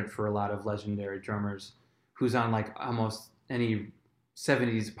blueprint for a lot of legendary drummers, who's on like almost any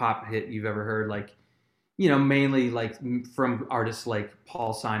 '70s pop hit you've ever heard. Like, mainly like from artists like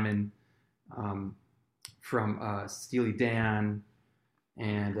Paul Simon, um, from Steely Dan,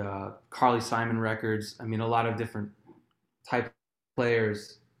 and Carly Simon records. I mean, a lot of different type of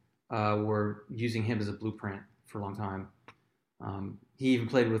players were using him as a blueprint for a long time. He even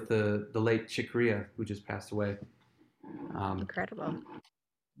played with the late Chick Corea, who just passed away. Um, Incredible.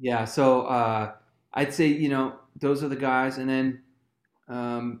 yeah, so I'd say those are the guys, and then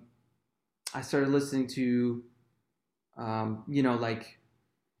um, I started listening to like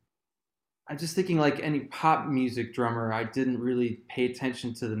I'm just thinking like any pop music drummer. I didn't really pay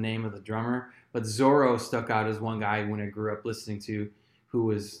attention to the name of the drummer, but Zorro stuck out as one guy when I grew up listening to,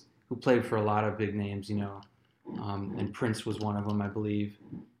 who played for a lot of big names, and Prince was one of them, I believe.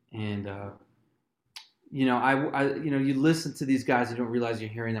 And you listen to these guys, you don't realize you're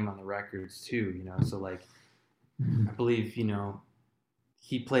hearing them on the records too, So like I believe,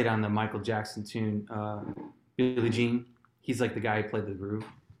 he played on the Michael Jackson tune, Billie Jean. He's like the guy who played the groove.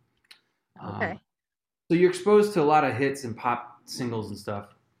 Um, Okay. so you're exposed to a lot of hits and pop singles and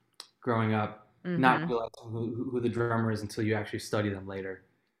stuff growing up, not Mhm. realizing who the drummer is until you actually study them later.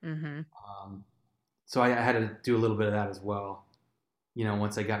 Mhm. Um, so I had to do a little bit of that as well.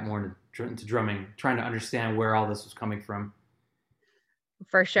 Once I got more into drumming, trying to understand where all this was coming from.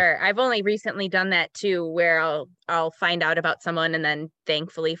 For sure. I've only recently done that too, where I'll find out about someone and then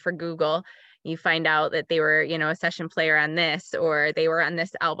thankfully for Google, you find out that they were, a session player on this or they were on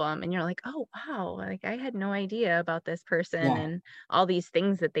this album and you're like, "Oh, wow, like I had no idea about this person Yeah. and all these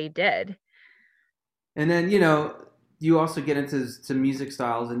things that they did." And then, you also get into music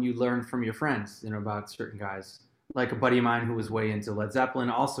styles and you learn from your friends, about certain guys. Like a buddy of mine who was way into Led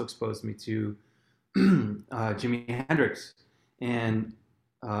Zeppelin also exposed me to Jimi Hendrix. And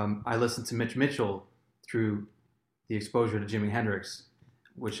I listened to Mitch Mitchell through the exposure to Jimi Hendrix,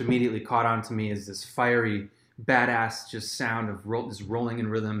 which immediately caught on to me as this fiery, badass just sound of this rolling in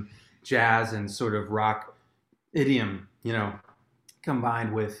rhythm, jazz, and sort of rock idiom,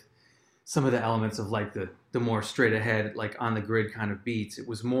 combined with some of the elements of like the more straight ahead, like on the grid kind of beats. It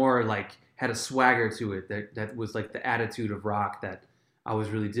was more like had a swagger to it that was like the attitude of rock that I was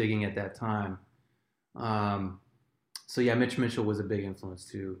really digging at that time. Um, so yeah, Mitch Mitchell was a big influence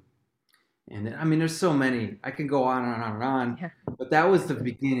too. And I mean, there's so many. I can go on and on and on, Yeah. but that was the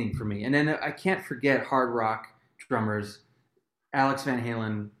beginning for me. And then I can't forget hard rock drummers. Alex Van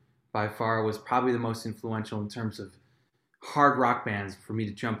Halen, by far, was probably the most influential in terms of hard rock bands for me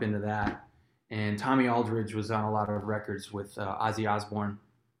to jump into that. And Tommy Aldridge was on a lot of records with Ozzy Osbourne,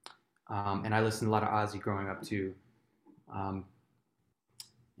 and I listened to a lot of Ozzy growing up too. Um,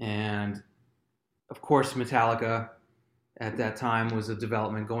 and of course, Metallica at that time was a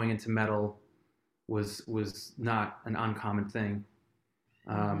development. Going into metal was not an uncommon thing.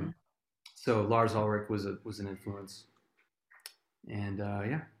 Um, Mhm. so Lars Ulrich was an influence, and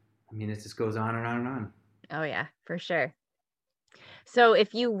yeah, I mean it just goes on and on and on. Oh yeah, for sure. So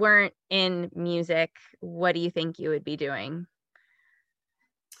if you weren't in music, what do you think you would be doing?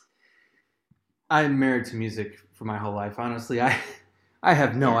 I'm married to music for my whole life. Honestly, I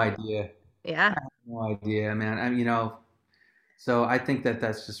have no Yeah. idea. Yeah. I have no idea, man. So I think that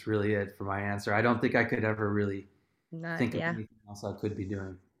that's just really it for my answer. I don't think I could ever really Not think of yeah. anything else I could be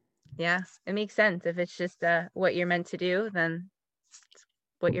doing. Yeah. It makes sense. If it's just what you're meant to do, then it's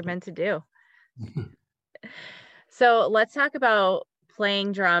what you're meant to do. So let's talk about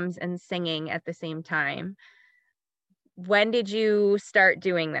playing drums and singing at the same time. When did you start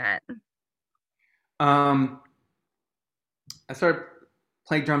doing that? um, I started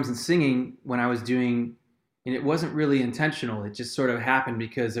playing drums and singing when I was doing, and it wasn't really intentional. It just sort of happened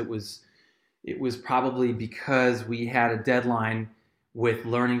because it was probably because we had a deadline with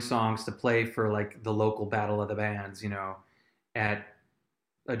learning songs to play for like the local battle of the bands, at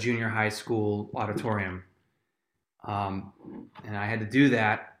a junior high school auditorium. Um, and I had to do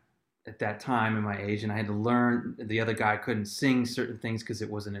that at that time in my age, and I had to learn. The other guy couldn't sing certain things because it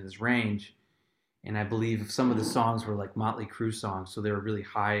wasn't in his range, and I believe some of the songs were like Motley Crue songs, so they were really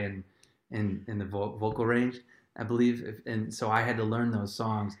high in the vocal range, I believe. And so I had to learn those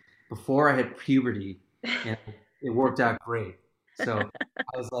songs before I hit puberty, and it worked out great. So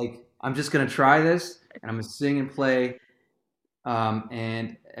I was like, I'm just gonna try this, and I'm gonna sing and play,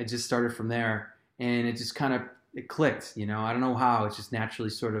 and I just started from there, and it just kind of it clicked. I don't know how. It just naturally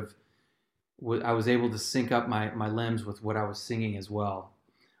sort of I was able to sync up my limbs with what I was singing as well,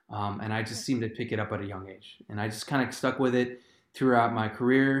 and I just seemed to pick it up at a young age, and I just kind of stuck with it throughout my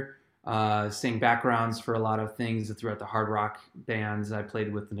career. Sang backgrounds for a lot of things throughout the hard rock bands I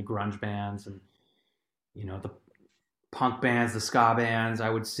played with, and the grunge bands, and the punk bands, the ska bands. I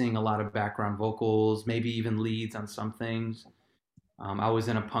would sing a lot of background vocals, maybe even leads on some things. I was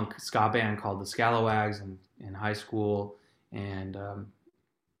in a punk ska band called the Scalawags in high school, and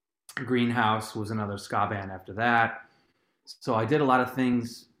Greenhouse was another ska band after that. So I did a lot of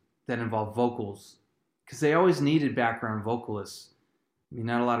things that involved vocals because they always needed background vocalists. I mean,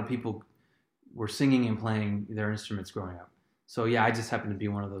 not a lot of people were singing and playing their instruments growing up. So yeah, I just happened to be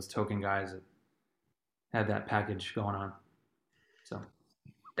one of those token guys that had that package going on. So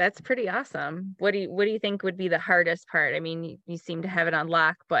That's pretty awesome. What do you think would be the hardest part? I mean, you seem to have it on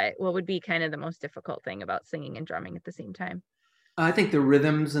lock, but what would be kind of the most difficult thing about singing and drumming at the same time? I think the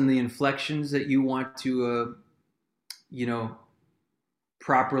rhythms and the inflections that you want to, you know,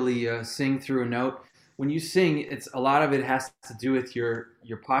 properly sing through a note. When you sing, it's a lot of it has to do with your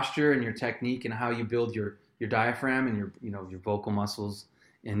posture and your technique and how you build your diaphragm and your vocal muscles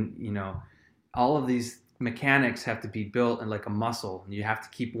and all of these mechanics have to be built and like a muscle. And you have to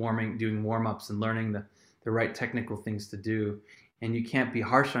keep doing warm ups and learning the right technical things to do. And you can't be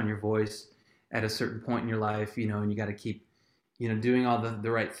harsh on your voice at a certain point in your life, and you got to keep, doing all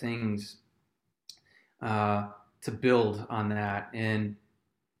the right things to build on that. And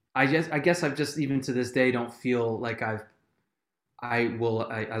I guess I've just, even to this day, don't feel like I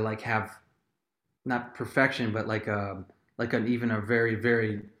like have not perfection, but like an even a very,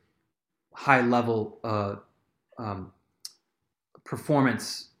 very high level um,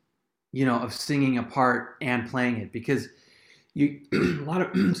 performance, of singing a part and playing it, because a lot of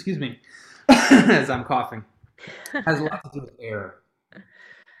excuse me, as I'm coughing, has a lot to do with air.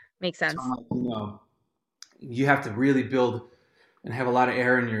 Makes So sense. I'm like, you have to really build and have a lot of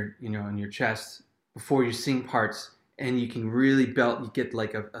air in your chest before you sing parts, and you can really belt. You get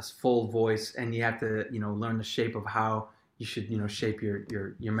like a full voice, and you have to learn the shape of how you should shape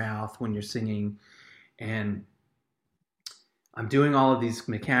your mouth when you're singing. And I'm doing all of these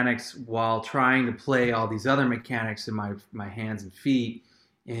mechanics while trying to play all these other mechanics in my hands and feet,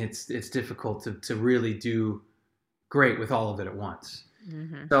 and it's difficult to really do great with all of it at once.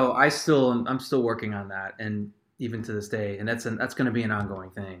 Hmm. So I'm still working on that, and even to this day, and that's going to be an ongoing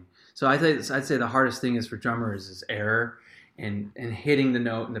thing. So I'd say the hardest thing is for drummers is air, and hitting the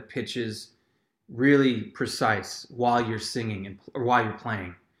note and the pitches really precise while you're singing or while you're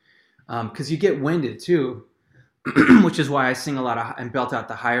playing, because you get winded too, which is why I sing a lot and belt out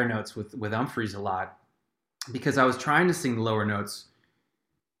the higher notes with Humphreys a lot, because I was trying to sing the lower notes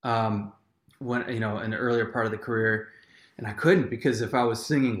um, when in the earlier part of the career, and I couldn't, because if I was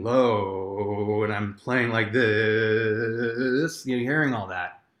singing low and I'm playing like this, you're hearing all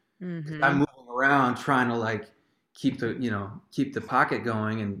that. I'm Hmm. moving around trying to like keep the pocket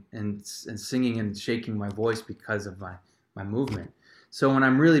going, and singing and shaking my voice because of my movement. So when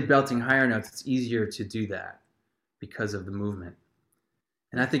I'm really belting higher notes, it's easier to do that because of the movement.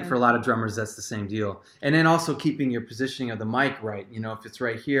 And I Makes think for sense. a lot of drummers, that's the same deal. And then also keeping your positioning of the mic right. If it's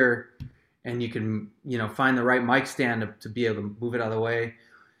right here, and you can, find the right mic stand to be able to move it out of the way.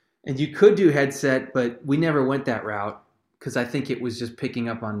 And you could do headset, but we never went that route, because I think it was just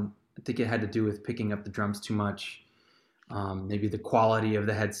I think it had to do with picking up the drums too much. Maybe the quality of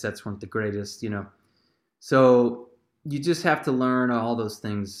the headsets weren't the greatest. So you just have to learn all those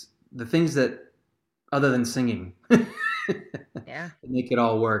things, the things that, other than singing, Yeah. make it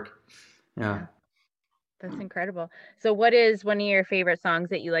all work. Yeah. Yeah. That's incredible. So what is one of your favorite songs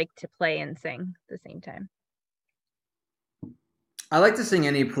that you like to play and sing at the same time? I like to sing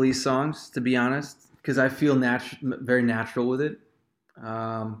any Police songs, to be honest, because I feel very natural with it.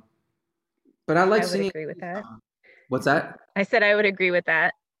 Um, but I like I would singing. agree with that. What's that? I said I would agree with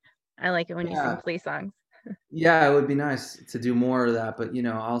that. I like it when you sing Yeah, police songs. yeah, it would be nice to do more of that. But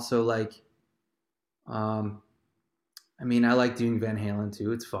also like, um, I mean, I like doing Van Halen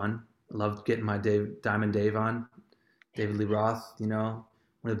too. It's fun. I love getting my Diamond Dave on, David Lee Roth. One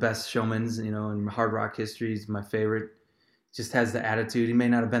of the best showmans, in hard rock history. He's my favorite. Just has the attitude. He may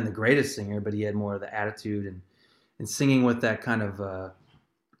not have been the greatest singer, but he had more of the attitude, and singing with that kind of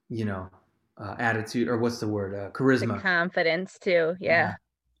you know attitude, or what's the word, The charisma. confidence too. Yeah.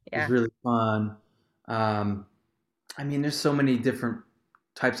 Yeah, is Yeah. really fun. Um, I mean, there's so many different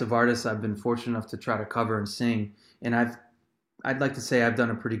types of artists I've been fortunate enough to try to cover and sing, and I'd like to say I've done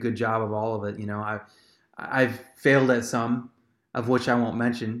a pretty good job of all of it. I've failed at some, of which I won't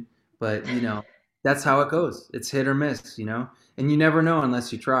mention, but that's how it goes. It's hit or miss, and you never know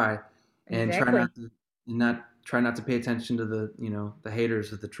unless you try, and Exactly. try not to pay attention to the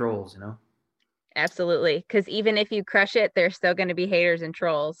haters or the trolls. Absolutely. Because even if you crush it, there's still going to be haters and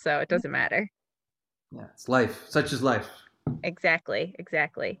trolls. So it doesn't matter. Yeah, it's life. Such is life. Exactly.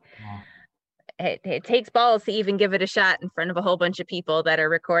 Exactly. Yeah. It takes balls to even give it a shot in front of a whole bunch of people that are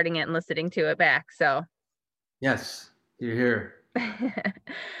recording it and listening to it back. So, Yes, you're here.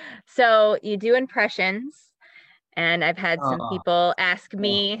 so you do impressions, and I've had some Oh, people ask oh.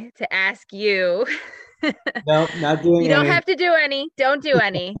 me to ask you. No, not You doing don't any. have to do any. Don't do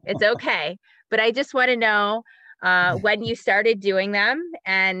any. It's okay. But I just want to know when you started doing them,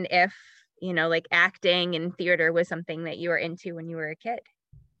 and if, like acting and theater was something that you were into when you were a kid.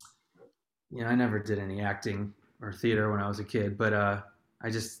 I never did any acting or theater when I was a kid, but I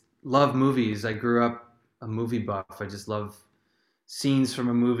just love movies. I grew up a movie buff. I just love scenes from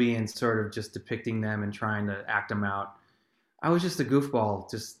a movie and sort of just depicting them and trying to act them out. I was just a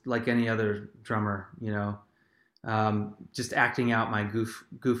goofball, just like any other drummer. Just acting out my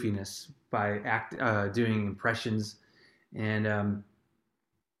goofiness by doing impressions. And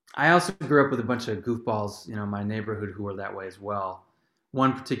I also grew up with a bunch of goofballs, in my neighborhood who were that way as well.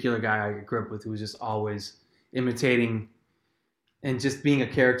 one particular guy I grew up with who was just always imitating and just being a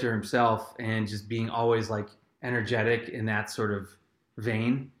character himself and just being always like energetic in that sort of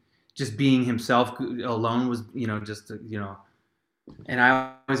vein. Just being himself alone was, just, and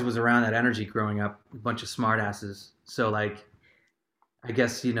I always was around that energy growing up, a bunch of smartasses. So like, I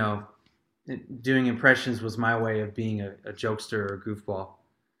guess, doing impressions was my way of being a jokester or a goofball,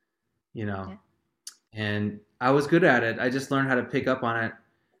 you know, Yeah. and I was good at it. I just learned how to pick up on it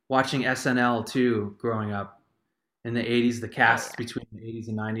watching SNL too, growing up in the 80s. The Oh casts yeah. between the 80s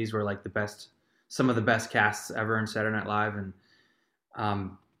and 90s were like some of the best casts ever in Saturday Night Live. And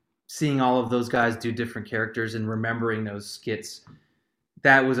um, seeing all of those guys do different characters and remembering those skits,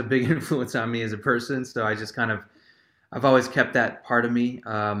 that was a big influence on me as a person. So I just kind of, I've always kept that part of me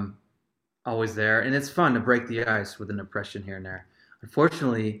always there. And it's fun to break the ice with an impression here and there.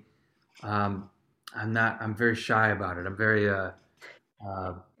 Unfortunately, um, I'm very shy about it. I'm very, uh,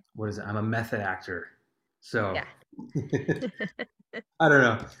 what is it? I'm a method actor. So Yeah. I don't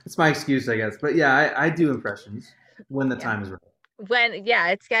know. It's my excuse, I guess. But yeah, I do impressions when the Yeah. time is right. When yeah,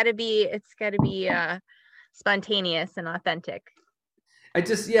 it's got to be spontaneous and authentic.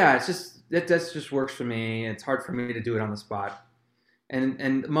 Yeah, it's just that's just works for me. It's hard for me to do it on the spot.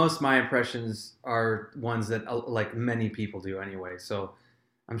 And most of my impressions are ones that like many people do anyway. So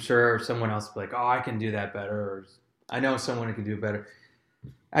I'm sure someone else will be like, "Oh, I can do that better," or "I know someone who can do it better."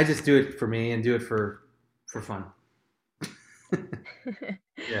 I just do it for me and do it for fun.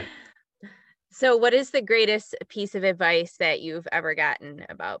 Yeah. So, what is the greatest piece of advice that you've ever gotten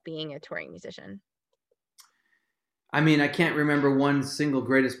about being a touring musician? I mean, I can't remember one single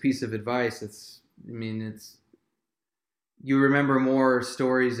greatest piece of advice. I mean, it's you remember more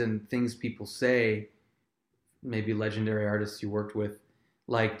stories and things people say, maybe legendary artists you worked with,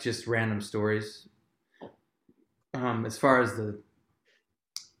 like just random stories. As far as the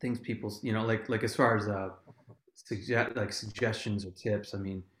things people, like as far as suggestions or tips, I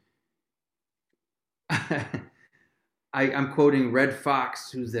mean, I'm quoting Red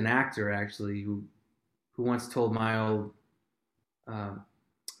Fox, who's an actor actually, who once told my old uh,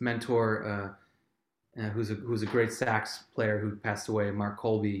 mentor, who's a great sax player who passed away, Mark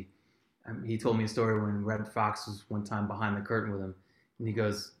Colby. He told me a story when Red Fox was one time behind the curtain with him, and he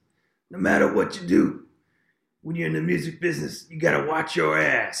goes, "No matter what you do, when you're in the music business, you gotta watch your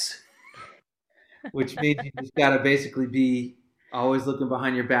ass," which means you just gotta basically be always looking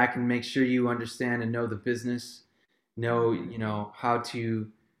behind your back and make sure you understand and know the business, know how to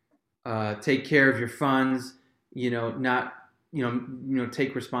take care of your funds, not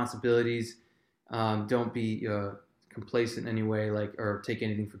take responsibilities, don't be complacent in any way, like or take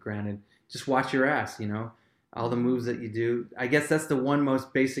anything for granted. Just watch your ass, all the moves that you do. I guess that's the one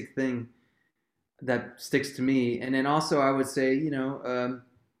most basic thing that sticks to me. And then also I would say,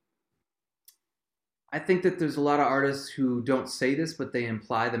 I think that there's a lot of artists who don't say this, but they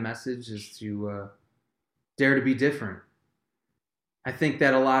imply the message is to dare to be different. I think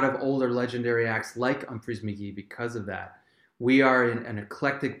that a lot of older legendary acts like Humphreys McGee, because of that, we are an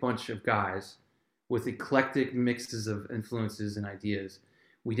eclectic bunch of guys with eclectic mixes of influences and ideas.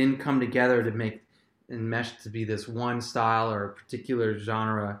 We didn't come together to make and mesh to be this one style or a particular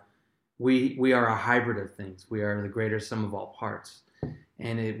genre. We are a hybrid of things. We are the greater sum of all parts,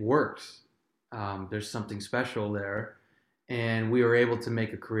 and it works. There's something special there, and we were able to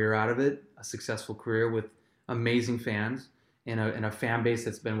make a career out of it, a successful career with amazing fans and a fan base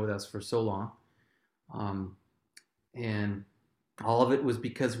that's been with us for so long. Um, and all of it was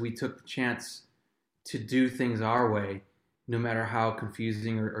because we took the chance to do things our way, no matter how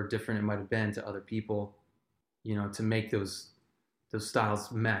confusing or different it might have been to other people, to make those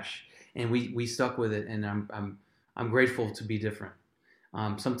styles mesh. And we stuck with it, and I'm grateful to be different.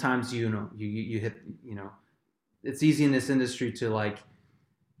 Sometimes you hit it's easy in this industry to like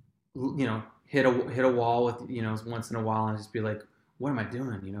hit a wall with once in a while and just be like, what am I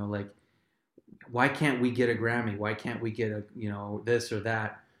doing? Like, why can't we get a Grammy? Why can't we get a this or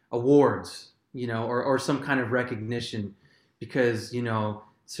that awards? Or some kind of recognition because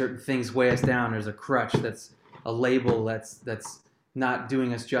certain things weigh us down. There's a crutch that's a label that's not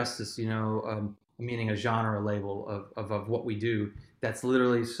doing us justice. Meaning a genre label of what we do that's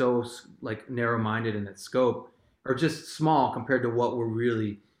literally so like narrow-minded in its scope or just small compared to what we're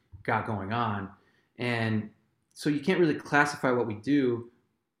really got going on. And so you can't really classify what we do.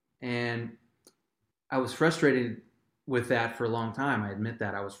 And I was frustrated with that for a long time. I admit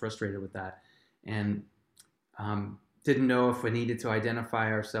that I was frustrated with that, and didn't know if we needed to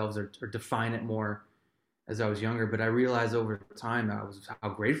identify ourselves or define it more as I was younger. But I realized over time that how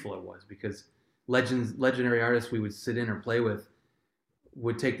grateful it was because legendary artists we would sit in or play with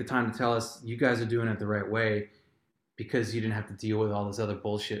would take the time to tell us, you guys are doing it the right way because you didn't have to deal with all this other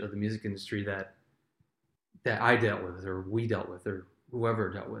bullshit of the music industry that I dealt with or we dealt with or whoever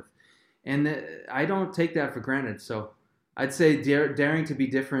dealt with. And I don't take that for granted. So I'd say daring to be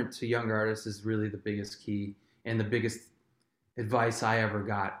different to younger artists is really the biggest key and the biggest advice I ever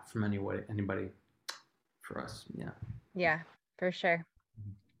got from anybody for us. Yeah. Yeah, for sure.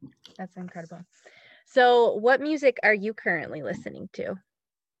 That's incredible. So, what music are you currently listening to?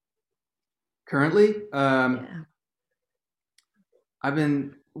 Currently, Yeah. I've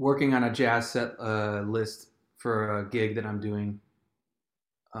been working on a jazz set list for a gig that I'm doing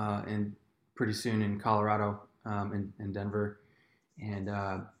in pretty soon in Colorado, in Denver, and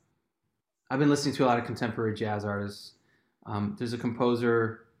I've been listening to a lot of contemporary jazz artists. There's a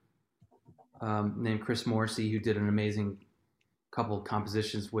composer named Chris Morrissey who did an amazing couple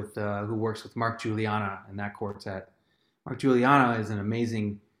compositions with who works with Mark Juliana and that quartet. Mark Juliana is an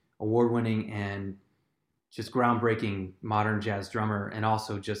amazing, award-winning and just groundbreaking modern jazz drummer, and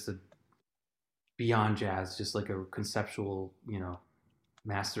also just a beyond jazz, just like a conceptual,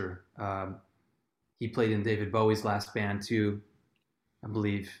 master. He played in David Bowie's last band too, I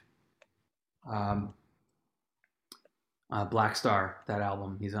believe. Um, Black Star, that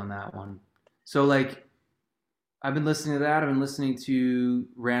album, he's on that one. So like, I've been listening to that. I've been listening to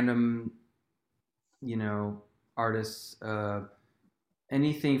random, artists.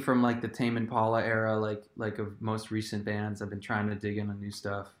 Anything from like the Tame Impala era, like of most recent bands. I've been trying to dig into new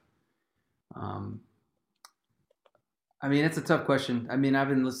stuff. Um, I mean, it's a tough question. I mean, I've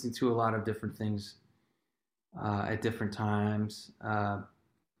been listening to a lot of different things at different times.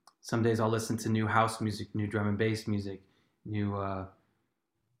 Some days I'll listen to new house music, new drum and bass music, new uh,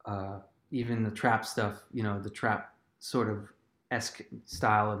 even the trap stuff. The trap sort of esque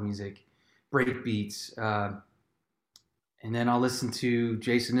style of music, break beats. And then I'll listen to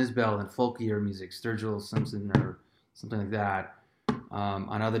Jason Isbell and folkier music, Sturgill Simpson or something like that.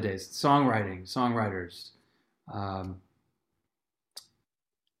 On other days, songwriters. Um,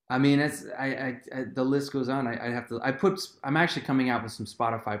 I mean, the list goes on. I have to. I'm actually coming out with some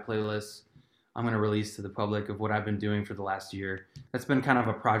Spotify playlists. I'm going to release to the public of what I've been doing for the last year. That's been kind of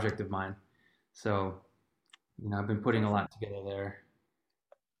a project of mine. So, I've been putting a lot together there.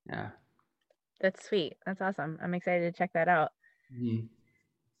 Yeah. That's sweet. That's awesome. I'm excited to check that out. Mhm.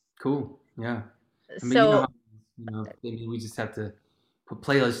 Cool. Yeah. I mean, So, maybe we just have to put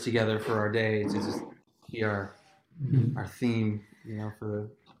playlists together for our day to just be our theme,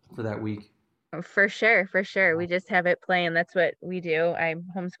 for that week. for sure, for sure. We just have it playing. That's what we do. I'm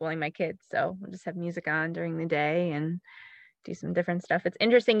homeschooling my kids, so we'll just have music on during the day and do some different stuff. It's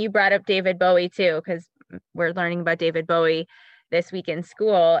interesting you brought up David Bowie too, because we're learning about David Bowie this week in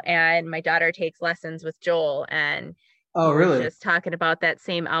school, and my daughter takes lessons with Joel, and Oh, he was really? just talking about that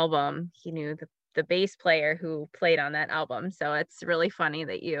same album. He knew the bass player who played on that album, so it's really funny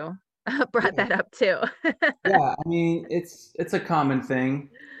that you brought Yeah. that up too. Yeah. I mean, it's a common thing.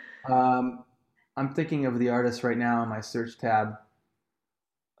 Um, I'm thinking of the artist right now in my search tab.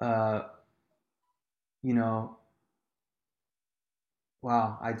 Uh, you know,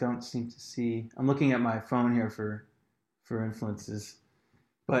 wow, I don't seem to see. I'm looking at my phone here for influences,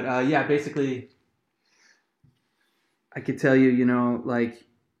 but yeah, basically, I could tell you, like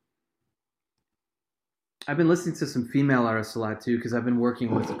I've been listening to some female artists a lot too, because I've been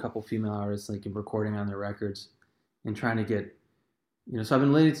working with a couple female artists, like in recording on their records and trying to get, so I've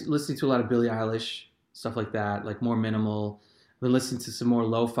been listening to a lot of Billie Eilish, stuff like that, like more minimal. I've been listening to some more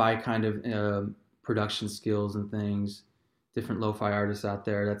lo-fi kind of production skills and things, different lo-fi artists out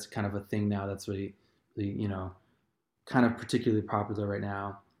there. That's kind of a thing now. That's really, really, kind of particularly popular right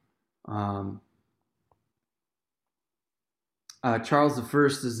now. Um, Charles the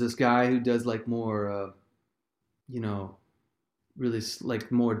First is this guy who does like more, you know, really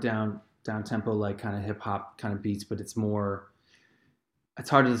like more down tempo, like kind of hip hop kind of beats, but it's more. It's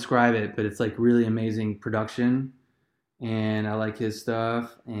hard to describe it, but it's like really amazing production, and I like his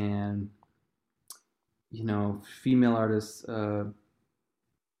stuff. And female artists,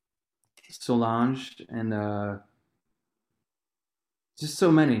 Solange, and just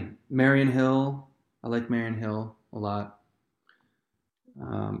so many. Marion Hill, I like Marion Hill a lot.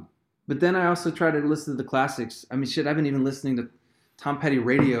 But then I also try to listen to the classics. I mean, shit, I've been even listening to Tom Petty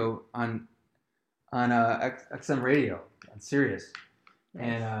radio on XM radio on Sirius,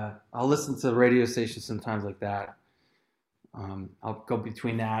 and Nice. I'll listen to the radio stations sometimes like that. I'll go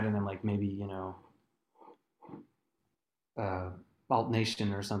between that and then like maybe uh, Alt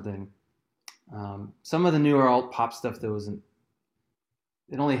Nation or something. Some of the newer alt pop stuff that wasn't.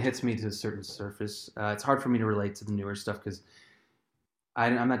 It only hits me to a certain surface. It's hard for me to relate to the newer stuff because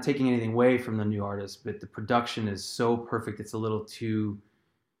I'm not taking anything away from the new artist, but the production is so perfect. It's a little too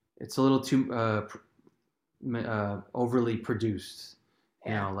overly produced.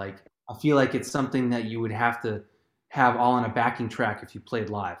 You Yeah. know, like I feel like it's something that you would have to have all in a backing track if you played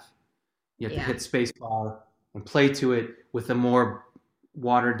live. You have to Yeah. hit spacebar and play to it with a more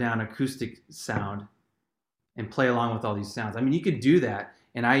watered down acoustic sound and play along with all these sounds. I mean, you could do that,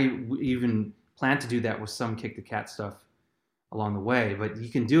 and even plan to do that with some Kick the Cat stuff along the way, but you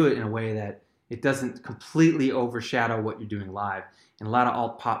can do it in a way that it doesn't completely overshadow what you're doing live. And a lot of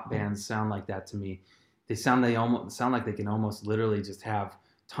alt pop bands sound like that to me. They almost sound like they can almost literally just have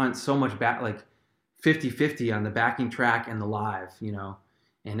so much back, like 50-50 on the backing track and the live, you know.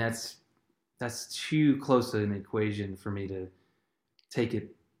 And that's too close to an equation for me to take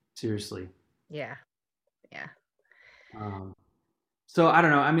it seriously. Yeah. Yeah. Um, so I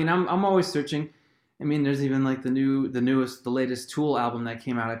don't know. I mean, I'm always searching. I mean, there's even like the latest Tool album that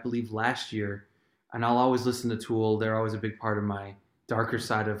came out, I believe, last year, and I'll always listen to Tool. They're always a big part of my darker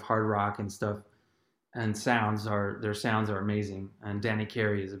side of hard rock and stuff. And their sounds are amazing. And Danny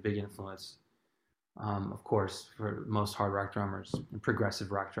Carey is a big influence, of course, for most hard rock drummers and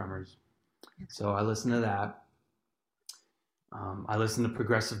progressive rock drummers. So I listen to that. I listen to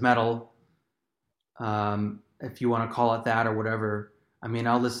progressive metal, if you want to call it that or whatever. I mean,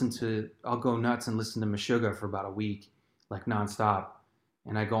 I'll go nuts and listen to Meshuggah for about a week, like nonstop.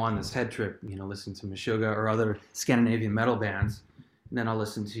 And I go on this head trip, you know, listen to Meshuggah or other Scandinavian metal bands. And then I'll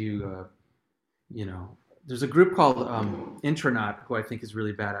listen to, you know, there's a group called Intronaut, who I think is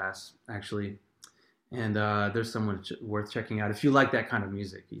really badass, actually. And there's someone worth checking out if you like that kind of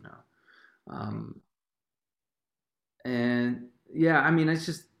music, you know. Um, and yeah, I mean, it's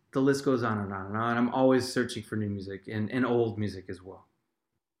just the list goes on and on and on. I'm always searching for new music and old music as well.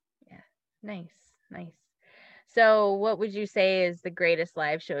 Yeah. Nice. Nice. So, what would you say is the greatest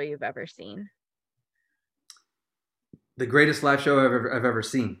live show you've ever seen? The greatest live show I've ever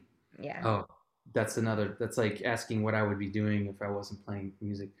seen. Yeah. Oh, that's like asking what I would be doing if I wasn't playing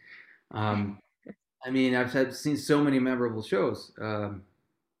music. Um, I mean, seen so many memorable shows.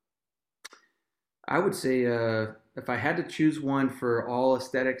 I would say if I had to choose one for all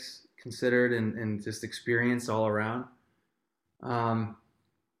aesthetics considered and just experience all around, um,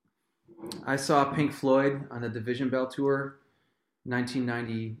 I saw Pink Floyd on the Division Bell tour,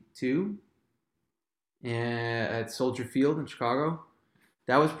 1992, and at Soldier Field in Chicago.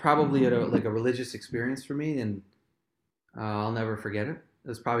 That was probably like a religious experience for me, and I'll never forget it. It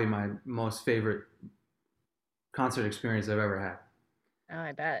was probably my most favorite concert experience I've ever had. Oh,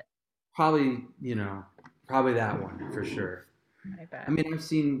 I bet. Probably, you know, probably that one for sure. I I bet. mean, I've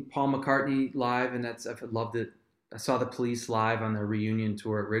seen Paul McCartney live, and I've loved it. I saw the Police live on their reunion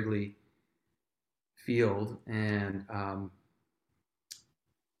tour at Wrigley Field, and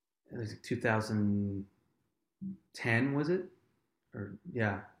it was 2010, was it? Or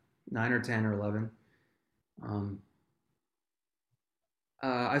yeah, 9 or 10 or 11. Um,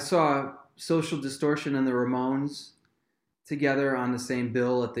 I saw Social Distortion and the Ramones together on the same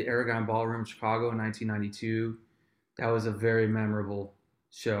bill at the Aragon Ballroom, Chicago, in 1992. That was a very memorable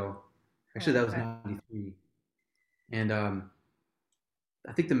show. Oh, Actually, I that was bet. '93, and I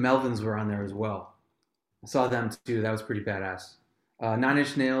think the Melvins were on there as well. I saw them too. That was pretty badass. Nine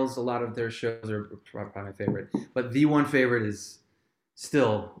Inch Nails, a lot of their shows are probably my favorite, but the one favorite is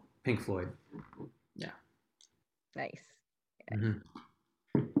still Pink Floyd. Yeah. Nice. Mm-hmm.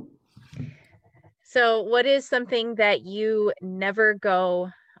 So, what is something that you never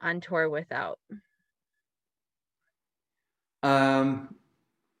go on tour without? Um,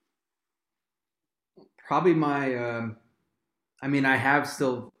 Probably my. I mean, I have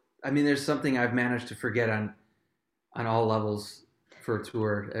still. I mean, there's something I've managed to forget on all levels for a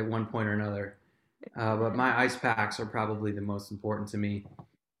tour at one point or another. But my ice packs are probably the most important to me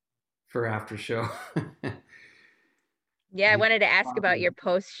for after show. Yeah, I wanted to ask about your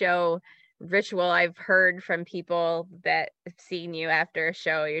post-show ritual. I've heard from people that have seen you after a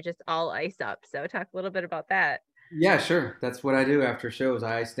show, you're just all ice up. So, talk a little bit about that. Yeah, sure. That's what I do after shows.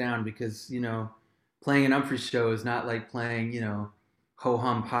 I ice down because, you know, playing an Umphrey show is not like playing, you know, ho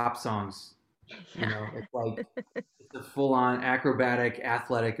hum pop songs. You Yeah. know, it's like it's a full on acrobatic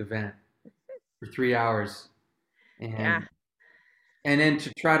athletic event for 3 hours. Yeah. And then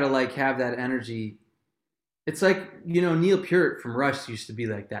to try to like have that energy, it's like, you know, Neil Peart from Rush used to be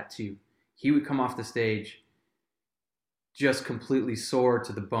like that too. He would come off the stage just completely sore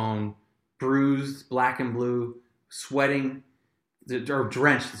to the bone, bruised, black and blue, sweating or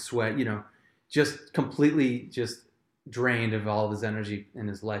drenched in sweat, you know, just completely just drained of all of his energy in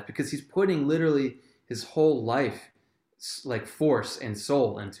his life because he's putting literally his whole life like force and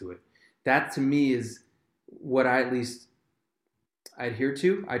soul into it. That to me is what I at least I adhere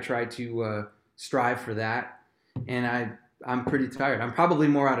to. I try to strive for that, and I'm pretty tired. I'm probably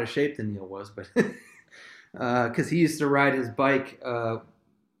more out of shape than Neil was, but because he used to ride his bike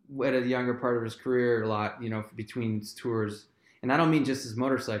at a younger part of his career a lot, between his tours. And I don't mean just his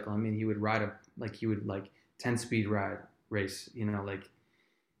motorcycle. I mean he would ride he would like 10-speed ride race, like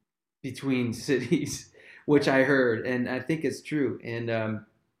between cities, which I heard, and I think it's true. And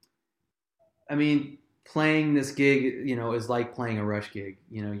I mean, playing this gig, is like playing a Rush gig.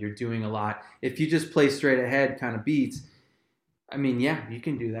 You're doing a lot. If you just play straight ahead kind of beats, I mean, yeah, you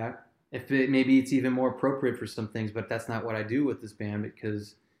can do that. Maybe it's even more appropriate for some things, but that's not what I do with this band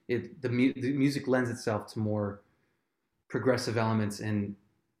because the music lends itself to more progressive elements, and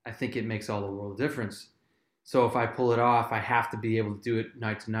I think it makes all the world of difference. So if I pull it off, I have to be able to do it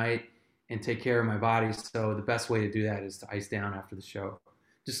night to night and take care of my body. So the best way to do that is to ice down after the show,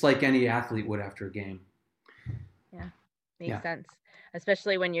 just like any athlete would after a game. Yeah, makes sense.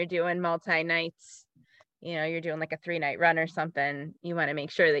 Especially when you're doing multi-nights, you're doing like a 3-night run or something. You want to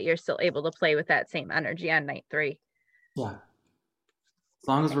make sure that you're still able to play with that same energy on night 3. Yeah. As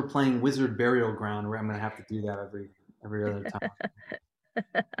long as we're playing Wizard Burial Ground, where I'm going to have to do that every other time.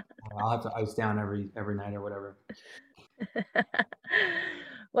 I'll have to ice down every night or whatever.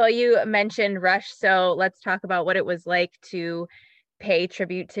 Well, you mentioned Rush, so let's talk about what it was like to pay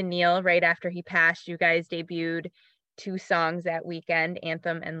tribute to Neil right after he passed. You guys debuted 2 songs that weekend,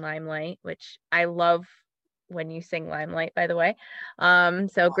 Anthem and Limelight, which I love when you sing Limelight, by the way.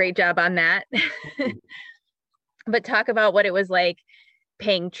 So great job on that. But talk about what it was like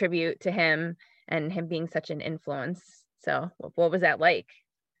paying tribute to him and him being such an influence. So what was that like?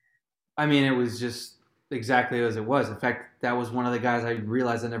 I mean, it was just exactly as it was. In fact, that was one of the guys I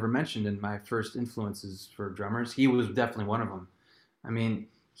realized I never mentioned in my first influences for drummers. He was definitely one of them. I mean,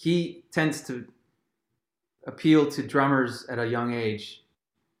 he tends to appeal to drummers at a young age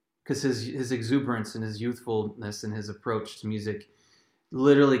because his exuberance and his youthfulness and his approach to music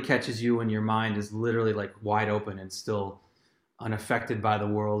literally catches you when your mind is literally like wide open and still unaffected by the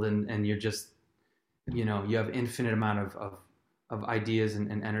world, and you're just, you have infinite amount of ideas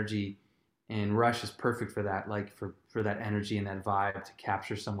and energy, and Rush is perfect for that, like for that energy and that vibe to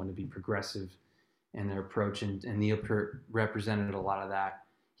capture someone to be progressive in their approach, and Neil Peart represented a lot of that.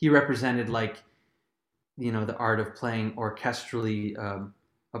 He represented like, the art of playing orchestrally,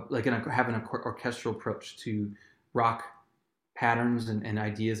 having an orchestral approach to rock patterns and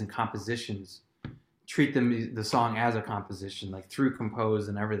ideas and compositions. Treat the song as a composition, like through compose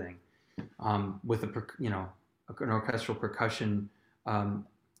and everything, with an orchestral percussion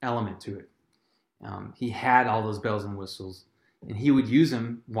element to it. He had all those bells and whistles, and he would use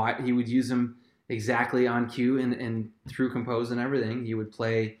them. He would use them exactly on cue and through compose and everything. He would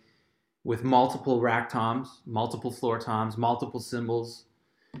play with multiple rack toms, multiple floor toms, multiple cymbals.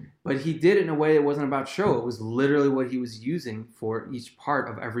 But he did it in a way that wasn't about show. It was literally what he was using for each part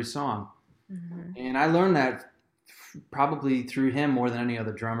of every song. Mm-hmm. And I learned that probably through him more than any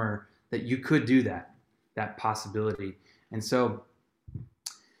other drummer, that you could do that possibility. And so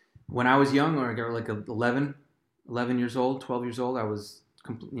when I was young, or I got like 11 years old, 12 years old, it was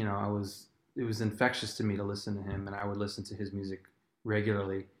infectious to me to listen to him, and I would listen to his music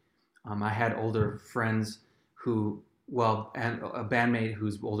regularly. I had older friends and a bandmate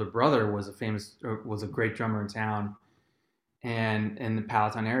whose older brother was a great drummer in town and in the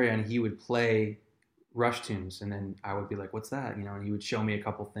Palatine area, and he would play Rush tunes, and then I would be like, what's that? And he would show me a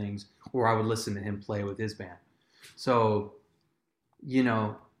couple things, or I would listen to him play with his band. So,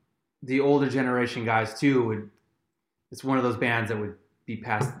 the older generation guys too it's one of those bands that would be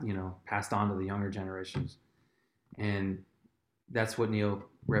passed on to the younger generations. And that's what Neil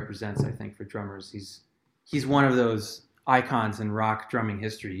represents, I think, for drummers. He's one of those icons in rock drumming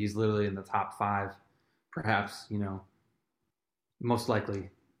history. He's literally in the top 5, perhaps, most likely,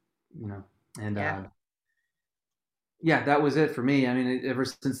 and that was it for me. I mean, ever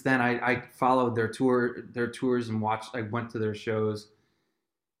since then, I followed their tours and watched. I went to their shows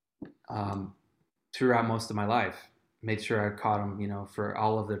throughout most of my life. Made sure I caught them, for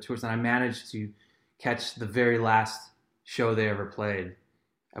all of their tours, and I managed to catch the very last show they ever played.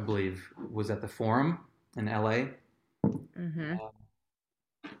 I believe was at the Forum in LA. Mm-hmm.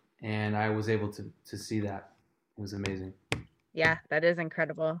 And I was able to see that. It was amazing. Yeah, that is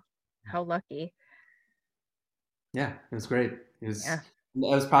incredible. How lucky. Yeah, it was great. It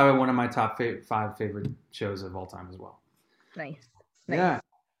was probably one of my top 5 favorite shows of all time as well. Nice. Yeah.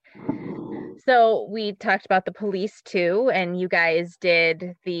 So we talked about the Police too, and you guys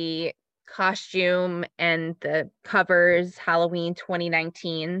did the costume and the covers Halloween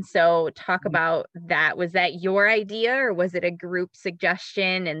 2019. So talk about that. Was that your idea or was it a group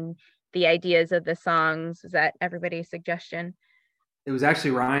suggestion, and the ideas of the songs, was that everybody's suggestion? It was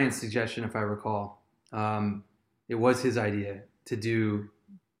actually Ryan's suggestion, if I recall. It was his idea to do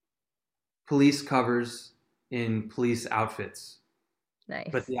police covers in police outfits.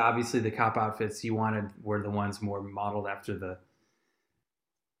 But Nice. obviously, the cop outfits he wanted were the ones more modeled after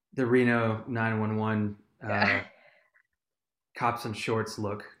the Reno 911 Yeah. cops in shorts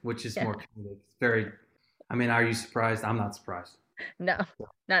look, which is Yeah. more comedic. It's very. I mean, are you surprised? I'm not surprised. No,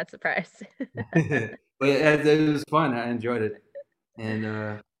 not surprised. But it was fun. I enjoyed it, and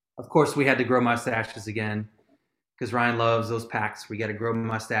of course, we had to grow mustaches again because Ryan loves those packs. We got to grow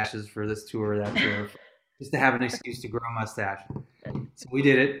mustaches for this tour, that tour, just to have an excuse to grow a mustache. So we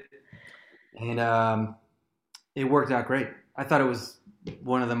did it, and it worked out great. I thought it was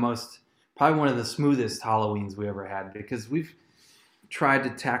one of the most, probably one of the smoothest Halloweens we ever had because we've tried to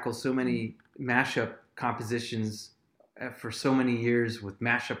tackle so many mashup compositions for so many years with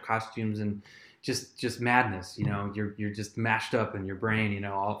mashup costumes and just madness. You know, you're just mashed up in your brain. You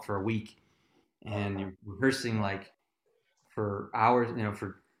know, all for a week, and you're rehearsing like for hours. You know,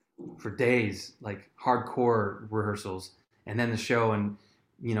 for days, like hardcore rehearsals, and then the show. And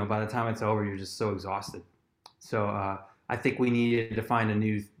you know, by the time it's over, you're just so exhausted. So I think we needed to find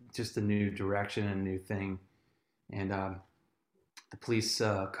just a new direction and a new thing. And the police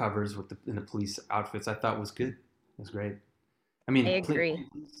covers with in the police outfits, I thought was good. It was great. I I mean, agree.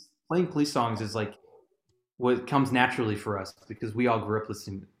 playing police songs is like what comes naturally for us because we all grew up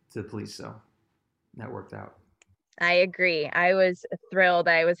listening to the police, so that worked out. I agree. I was thrilled.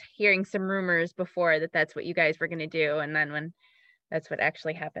 I was hearing some rumors before that that's what you guys were going to do. And then when that's what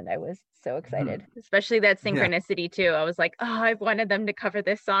actually happened, I was so excited, Mhm. especially that Yeah, synchronicity too. I was like, oh, I've wanted them to cover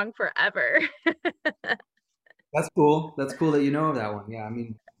this song forever. that's cool. That's cool that you know of that one. Yeah, I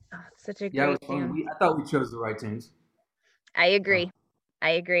mean, Oh, such a yeah, it was great fun. tune. I thought we chose the right tunes. I So, agree.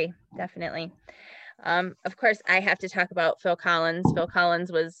 I agree. Definitely. Of course, I have to talk about Phil Collins. Phil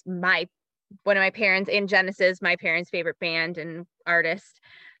Collins was one of my parents in Genesis, my parents' favorite band and artist.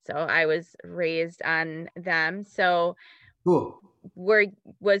 So I was raised on them. So cool. were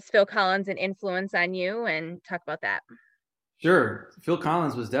was Phil Collins an influence on you? And talk about that. Sure. Phil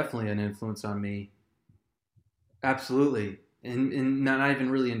Collins was definitely an influence on me. Absolutely. And not even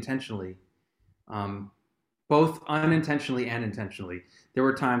really intentionally. Um, both unintentionally and intentionally. There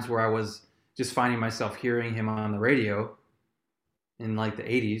were times where I was just finding myself hearing him on the radio in like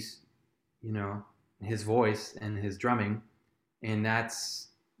the 80s, you know, his voice and his drumming. And that's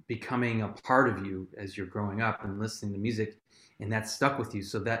becoming a part of you as you're growing up and listening to music. And that's stuck with you.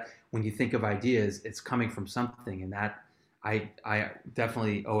 So that when you think of ideas, it's coming from something. And that I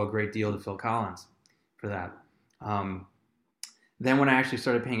definitely owe a great deal to Phil Collins for that. Um, then when I actually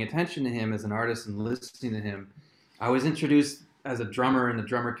started paying attention to him as an artist and listening to him, I was introduced as a drummer in the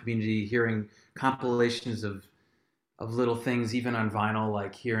drummer community, hearing compilations of little things, even on vinyl,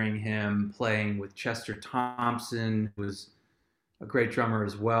 like hearing him playing with Chester Thompson, who was a great drummer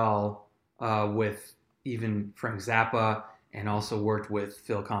as well, with even Frank Zappa, and also worked with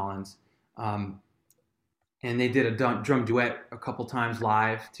Phil Collins. Um, and they did a drum duet a couple times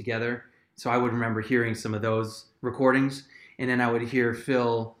live together. So I would remember hearing some of those recordings, and then I would hear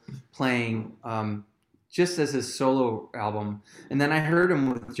Phil playing just as his solo album, and then I heard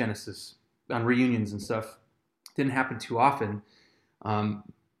him with Genesis on reunions and stuff. Didn't happen too often. Um,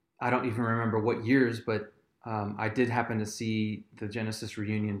 I don't even remember what years, but I did happen to see the Genesis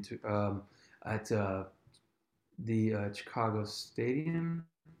reunion at the Chicago Stadium,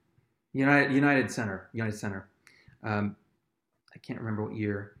 United Center. Um, I can't remember what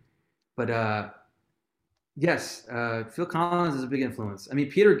year, but yes, Phil Collins is a big influence. I mean,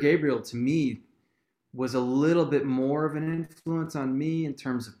 Peter Gabriel to me was a little bit more of an influence on me in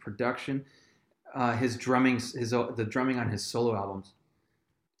terms of production. His drumming, the drumming on his solo albums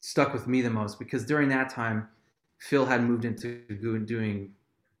stuck with me the most because during that time, Phil had moved into doing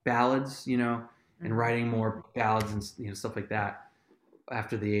ballads, you know, and Mhm. writing more ballads and stuff like that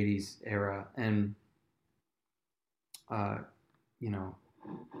after the '80s era, and uh, you know,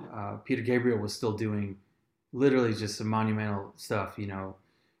 Peter Gabriel was still doing literally just some monumental stuff, you know,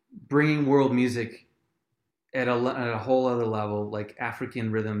 bringing world music at a whole other level, like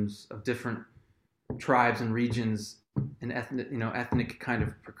African rhythms of different tribes and regions and ethnic kind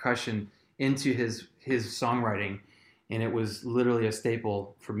of percussion into his songwriting, and it was literally a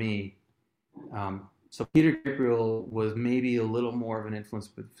staple for me. So Peter Gabriel was maybe a little more of an influence,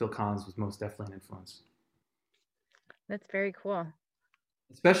 but Phil Collins was most definitely an influence. That's very cool.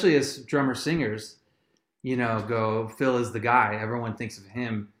 especially as drummer singers, go Phil is the guy. Everyone thinks of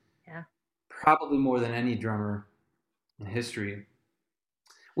him Yeah. probably more than any drummer in history,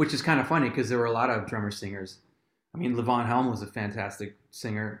 which is kind of funny because there were a lot of drummer singers. I mean, Levon Helm was a fantastic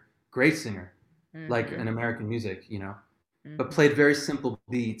singer, great singer, like Mhm. in American music, but Mhm. played very simple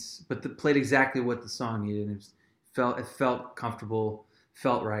beats, but played exactly what the song needed. It felt comfortable,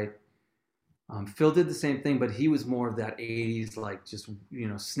 felt right. Phil did the same thing, but he was more of that '80s, like just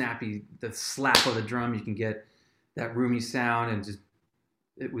snappy, the slap of the drum. You can get that roomy sound, and just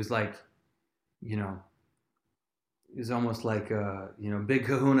it was like, you know, it was almost like big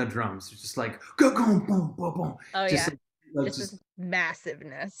Kahuna drums, just like go boom boom boom boom, Oh just yeah. like Just this just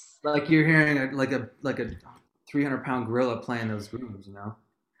massiveness. like you're hearing like a 300-pound gorilla playing those grooves.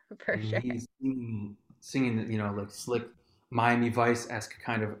 For And sure. he's singing, like slick Miami Vice esque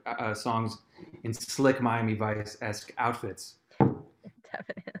kind of songs in slick Miami Vice esque outfits.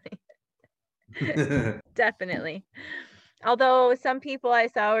 Definitely. Definitely. Although some people I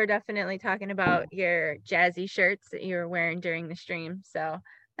saw were definitely talking about your jazzy shirts that you were wearing during the stream. So,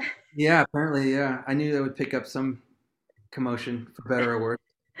 Yeah, apparently, yeah. I knew that would pick up some commotion, for better or worse.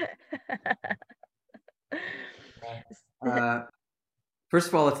 Uh, First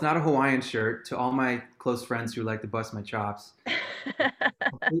of all, it's not a Hawaiian shirt. To all my close friends who like to bust my chops,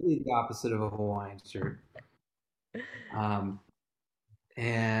 completely the opposite of a Hawaiian shirt. Um,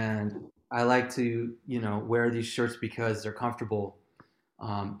 and I like to, wear these shirts because they're comfortable.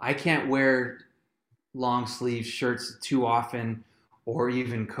 I can't wear long sleeve shirts too often, or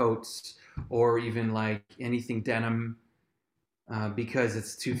even coats, or even like anything denim, because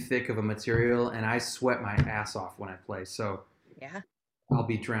it's too thick of a material, and I sweat my ass off when I play. So yeah. I'll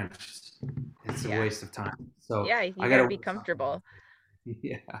be drenched. It's a Yeah. waste of time. So Yeah. I You got to gotta be wear something. comfortable.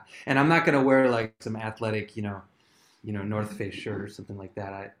 Yeah, and I'm not gonna wear like some athletic, North Face shirt or something like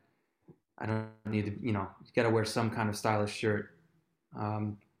that. I don't need to, you got to wear some kind of stylish shirt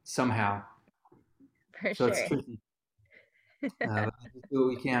somehow. For So it's sure. tricky. But we just do what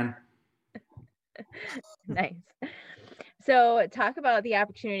we can. Nice. So, talk about the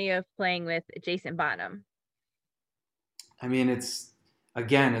opportunity of playing with Jason Bonham. I mean, it's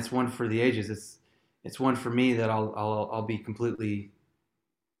one for the ages. It's one for me that I'll be completely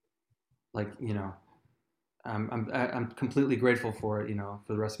like, I'm completely grateful for it,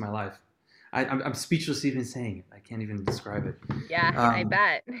 for the rest of my life. I'm speechless even saying it. I can't even describe it. Yeah, I Um,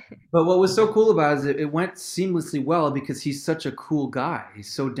 bet. but what was so cool about it is it went seamlessly well because he's such a cool guy.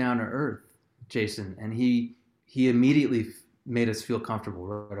 He's so down to earth, Jason, and he immediately made us feel comfortable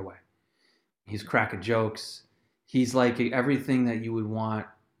right away. He's cracking jokes. He's like everything that you would want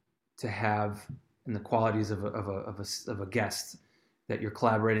to have in the qualities of a guest that you're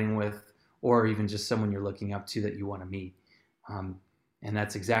collaborating with, or even just someone you're looking up to that you want to meet. Um, and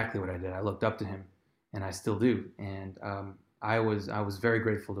that's exactly what I did. I looked up to him, and I still do. And I was very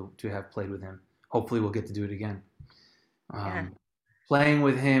grateful to have played with him. Hopefully, we'll get to do it again. Yeah. Playing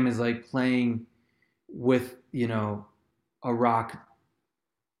with him is like playing with a rock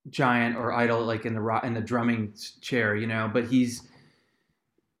giant or idol, like in the drumming chair, But he's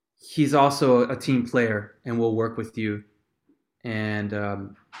also a team player and will work with you and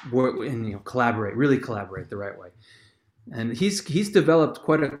work and really collaborate the right way. And he's developed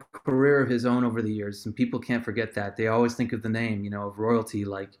quite a career of his own over the years, and people can't forget that. They always think of the name, of royalty,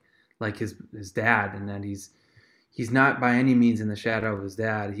 like his dad, and that he's not by any means in the shadow of his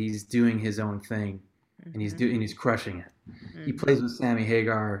dad. He's doing his own thing, and Hmm. he's crushing it. He Hmm. plays with Sammy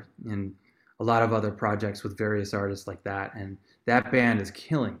Hagar and a lot of other projects with various artists like that, and that band is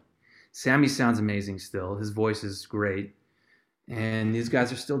killing. Sammy sounds amazing still. His voice is great, and these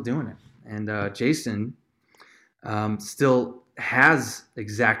guys are still doing it. And Jason still has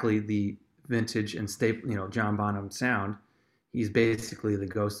exactly the vintage and staple, John Bonham sound. He's basically the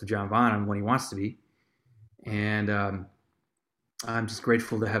ghost of John Bonham when he wants to be, and I'm just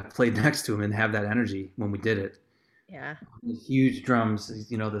grateful to have played next to him and have that energy when we did it. Yeah. The huge drums,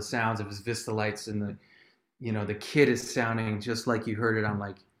 the sounds of his Vista lights, and the kid is sounding just like you heard it on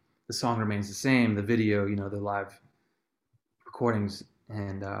like the song remains the same, the video, the live recordings,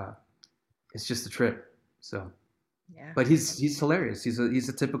 and it's just a trip. So, Yeah. but he's hilarious. He's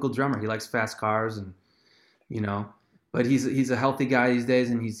a typical drummer. He likes fast cars, and you know, but he's a healthy guy these days,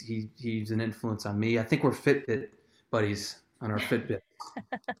 and he's an influence on me. I think we're Fitbit buddies on our Fitbit.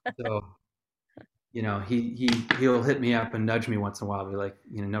 So he'll hit me up and nudge me once in a while, be like,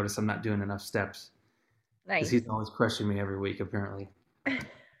 notice I'm not doing enough steps because Nice. he's always crushing me every week apparently.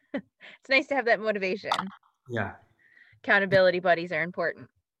 It's nice to have that motivation. Yeah, Accountability buddies are important.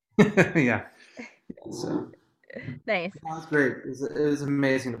 yeah. So Nice. That was great. It was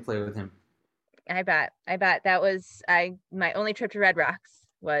amazing to play with him. I bet. I bet that was I my only trip to Red Rocks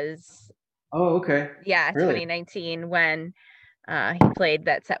was, Oh, okay. yeah, Really? 2019 when he played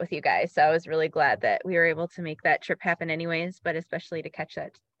that set with you guys. So I was really glad that we were able to make that trip happen anyways, but especially to catch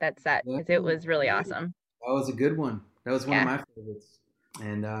that set Yeah, because it was really that awesome. was a good one. That was one of Yeah. my favorites.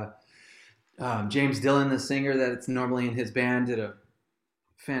 And James Dillon, the singer that's normally in his band, did a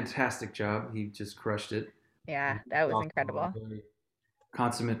fantastic job. He just crushed it. Yeah, And that he's was also incredible. a very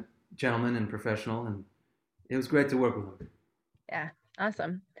consummate gentleman and professional, and it was great to work with him. Yeah.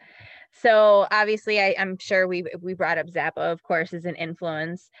 Awesome. So obviously I'm sure we brought up Zappa, of course, as an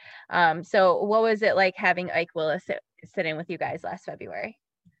influence. So what was it like having Ike Willis sit in with you guys last February?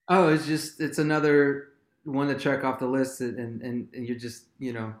 Oh, it's another one to check off the list, and you're just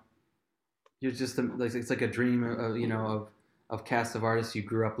you're just like it's like a dream of of cast of artists you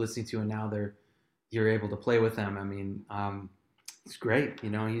grew up listening to, and now you're able to play with them. I mean, it's great.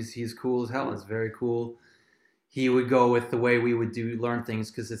 He's cool as hell. It's very cool. He would go with the way we would learn things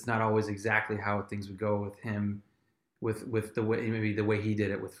because it's not always exactly how things would go with him, with the way maybe the way he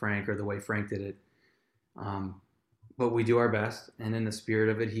did it with Frank or the way Frank did it. Um, but we do our best, and in the spirit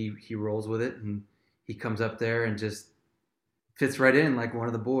of it, he rolls with it, and he comes up there and just fits right in like one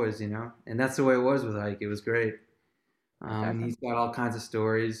of the boys. And that's the way it was with Ike. It was great. That's He's awesome. got all kinds of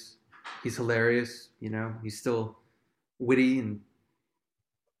stories. He's hilarious. He's still witty and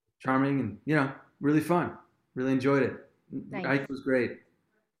charming, and really fun. Really enjoyed it. Nice. Ike was great.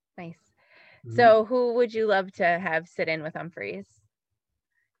 Nice. Mhm. So who would you love to have sit in with Humphreys?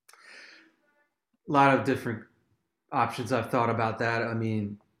 A lot of different options. I've thought about that. I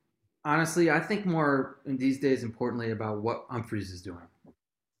mean, honestly, I think more in these days, importantly, about what Humphreys is doing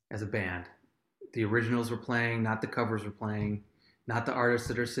as a band. The originals we're playing, not the covers we're playing, not the artists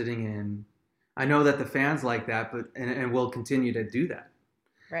that are sitting in. I know that the fans like that, but and will continue to do that.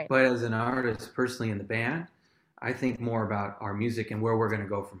 Right. But as an artist, personally in the band, I think more about our music and where we're going to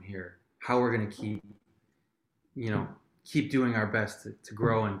go from here. How we're going to you know, keep doing our best to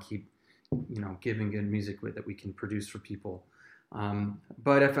grow and keep, giving good music that we can produce for people.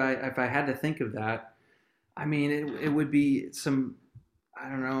 But if I had to think of that, I mean, it would be some. I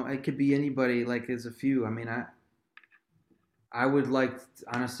don't know. It could be anybody. Like, there's a few. I mean, I would like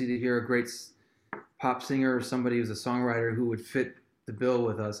honestly to hear a great pop singer or somebody who's a songwriter who would fit the bill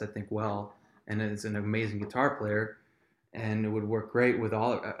with us. I think well, and is an amazing guitar player, and it would work great with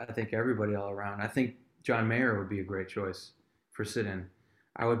all. I think everybody all around. I think John Mayer would be a great choice for sit-in.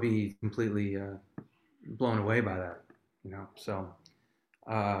 I would be completely blown away by that. So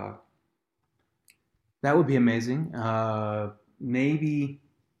uh, that would be amazing. Maybe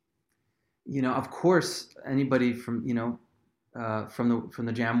of course, anybody from from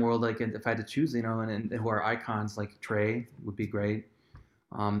the jam world, like if I had to choose, and who are icons like Trey would be great.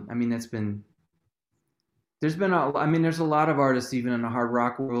 I mean, there's a lot of artists even in the hard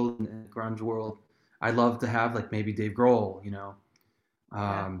rock world and grunge world. I'd love to have like maybe Dave Grohl, Yeah.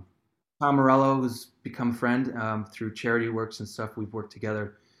 um, Tom Morello, who's become a friend through charity works and stuff. We've worked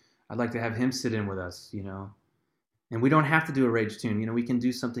together. I'd like to have him sit in with us. And we don't have to do a Rage tune. We can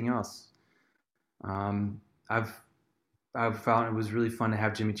do something else. Um, I've I've found it was really fun to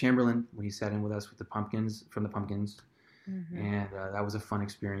have Jimmy Chamberlain when he sat in with us with the Pumpkins from the Pumpkins, Hmm. and that was a fun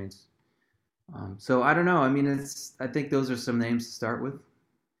experience. So I don't know. I mean, I think those are some names to start with.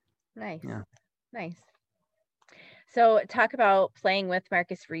 Nice. Yeah. Nice. So talk about playing with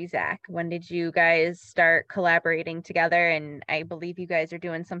Marcus Rezak. When did you guys start collaborating together? And I believe you guys are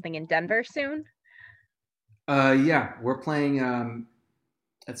doing something in Denver soon. Yeah, we're playing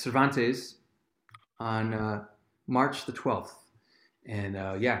at Cervantes on March the 12th, and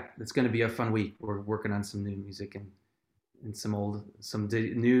yeah, it's going to be a fun week. We're working on some new music and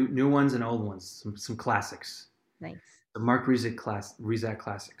new ones and old ones, some classics. Nice. The Mark Rizak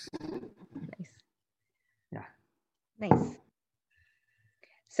classics. Nice. Yeah. Nice.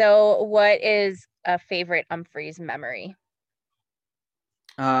 So what is a favorite Humphreys memory?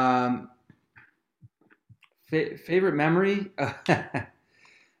 Um, favorite memory?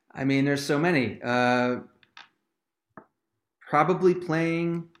 I mean, there's so many. Probably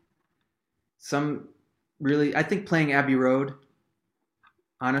playing some really. I think playing Abbey Road,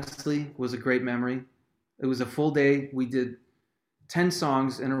 honestly, was a great memory. It was a full day. We did 10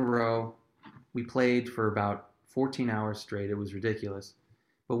 songs in a row. We played for about 14 hours straight. It was ridiculous,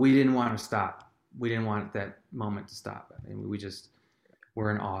 but we didn't want to stop. We didn't want that moment to stop. I mean, we just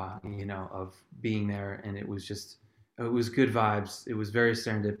were in awe, of being there, and it was good vibes. It was very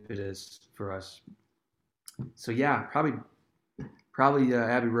serendipitous for us. So yeah, probably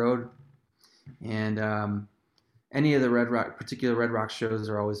Abbey Road, and any of the particular Red Rock shows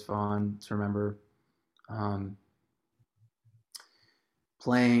are always fun to remember. Um,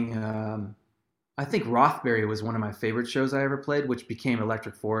 Playing, I think Rothbury was one of my favorite shows I ever played, which became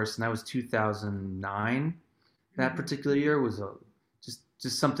Electric Forest, and that was 2009. That Mm-hmm. particular year was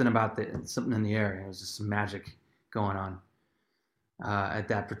just something about something in the air. It was just some magic going on at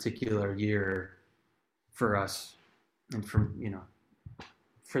that particular year for us, and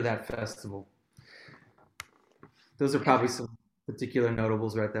for that festival. Those are I've probably some particular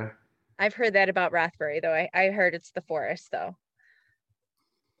notables right there. I've heard that about Rathbury though. I heard it's the forest though.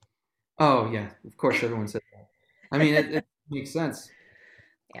 Oh yeah, of course everyone said that. I mean, it makes sense.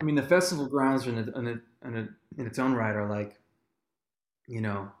 Yeah. I mean, the festival grounds in its own right are like, you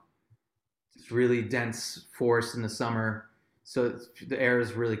know, it's really dense forest in the summer, so the air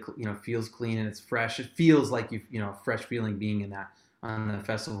is really feels clean and it's fresh. It feels like fresh feeling being in that on the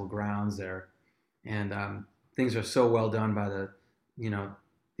festival grounds there, and things are so well done by you know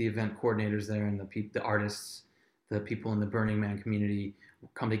the event coordinators there and the artists, the people in the Burning Man community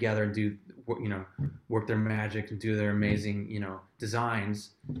come together and do work their magic and do their amazing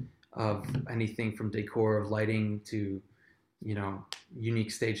designs of anything from decor of lighting to unique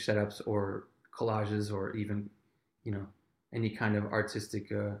stage setups or collages or even you know any kind of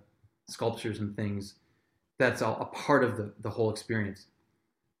artistic sculptures and things. That's all a part of the whole experience,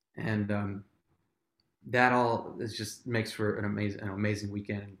 and that all is just makes for an amazing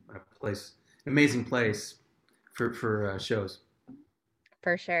weekend, an amazing place for shows.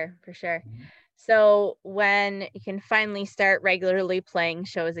 For sure, for sure. So when you can finally start regularly playing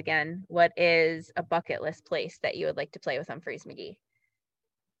shows again, what is a bucket list place that you would like to play with Humphreys McGee?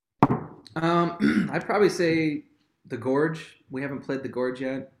 I'd probably say the Gorge. We haven't played the Gorge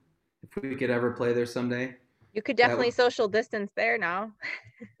yet. If we could ever play there someday, You could that definitely would social distance there now.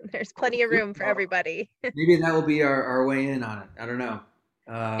 There's plenty of room for everybody. maybe that will be our way in on it. I don't know.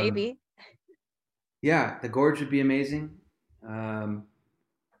 Um, Maybe. yeah, the Gorge would be amazing. Um,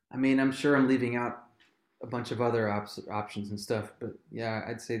 I mean, I'm sure I'm leaving out a bunch of other options and stuff, but yeah,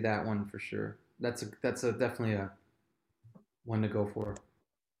 I'd say that one for sure. That's definitely a one to go for.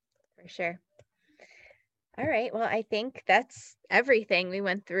 For sure. All right. Well, I think that's everything. We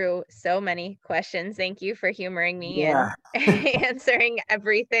went through so many questions. Thank you for humoring me and Yeah. answering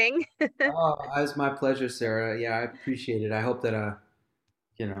everything. Oh, it was my pleasure, Sarah. Yeah, I appreciate it. I hope that I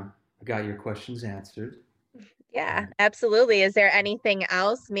got your questions answered. Yeah, absolutely. Is there anything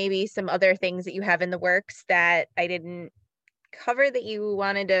else, maybe some other things that you have in the works that I didn't cover that you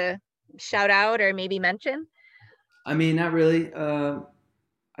wanted to shout out or maybe mention? I mean, not really.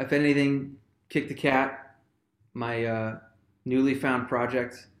 If anything, Kick the Cat, my newly found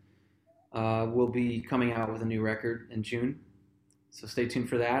project, will be coming out with a new record in June. So stay tuned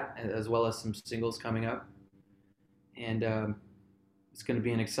for that, as well as some singles coming up. And it's going to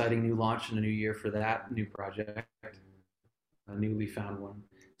be an exciting new launch in the new year for that new project, a newly found one.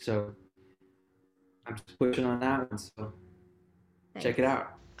 So I'm just pushing on that one. So check it Nice.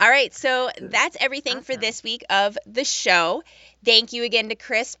 out. All right, so that's everything for Awesome. this week of the show. Thank you again to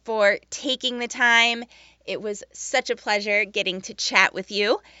Chris for taking the time. It was such a pleasure getting to chat with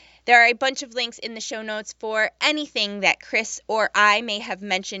you. There are a bunch of links in the show notes for anything that Chris or I may have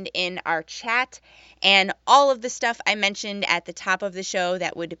mentioned in our chat, and all of the stuff I mentioned at the top of the show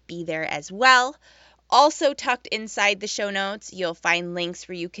that would be there as well. Also, tucked inside the show notes, you'll find links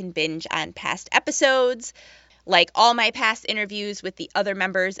where you can binge on past episodes, like all my past interviews with the other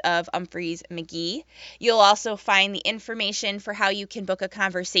members of Humphreys McGee. You'll also find the information for how you can book a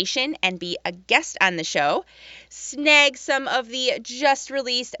conversation and be a guest on the show, snag some of the just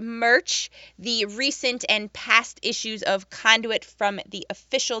released merch, the recent and past issues of Conduit from the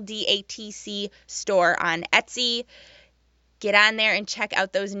official DATC store on Etsy. Get on there and check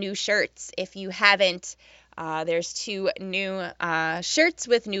out those new shirts if you haven't. There's 2 new shirts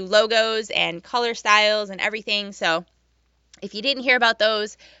with new logos and color styles and everything. So if you didn't hear about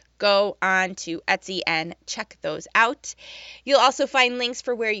those, go on to Etsy and check those out. You'll also find links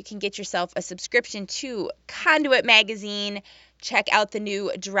for where you can get yourself a subscription to Conduit Magazine. Check out the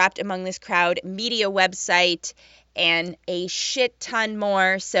new Dropped Among This Crowd media website and a shit ton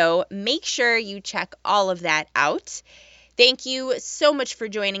more. So make sure you check all of that out. Thank you so much for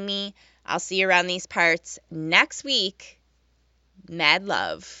joining me. I'll see you around these parts next week. Mad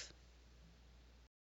love.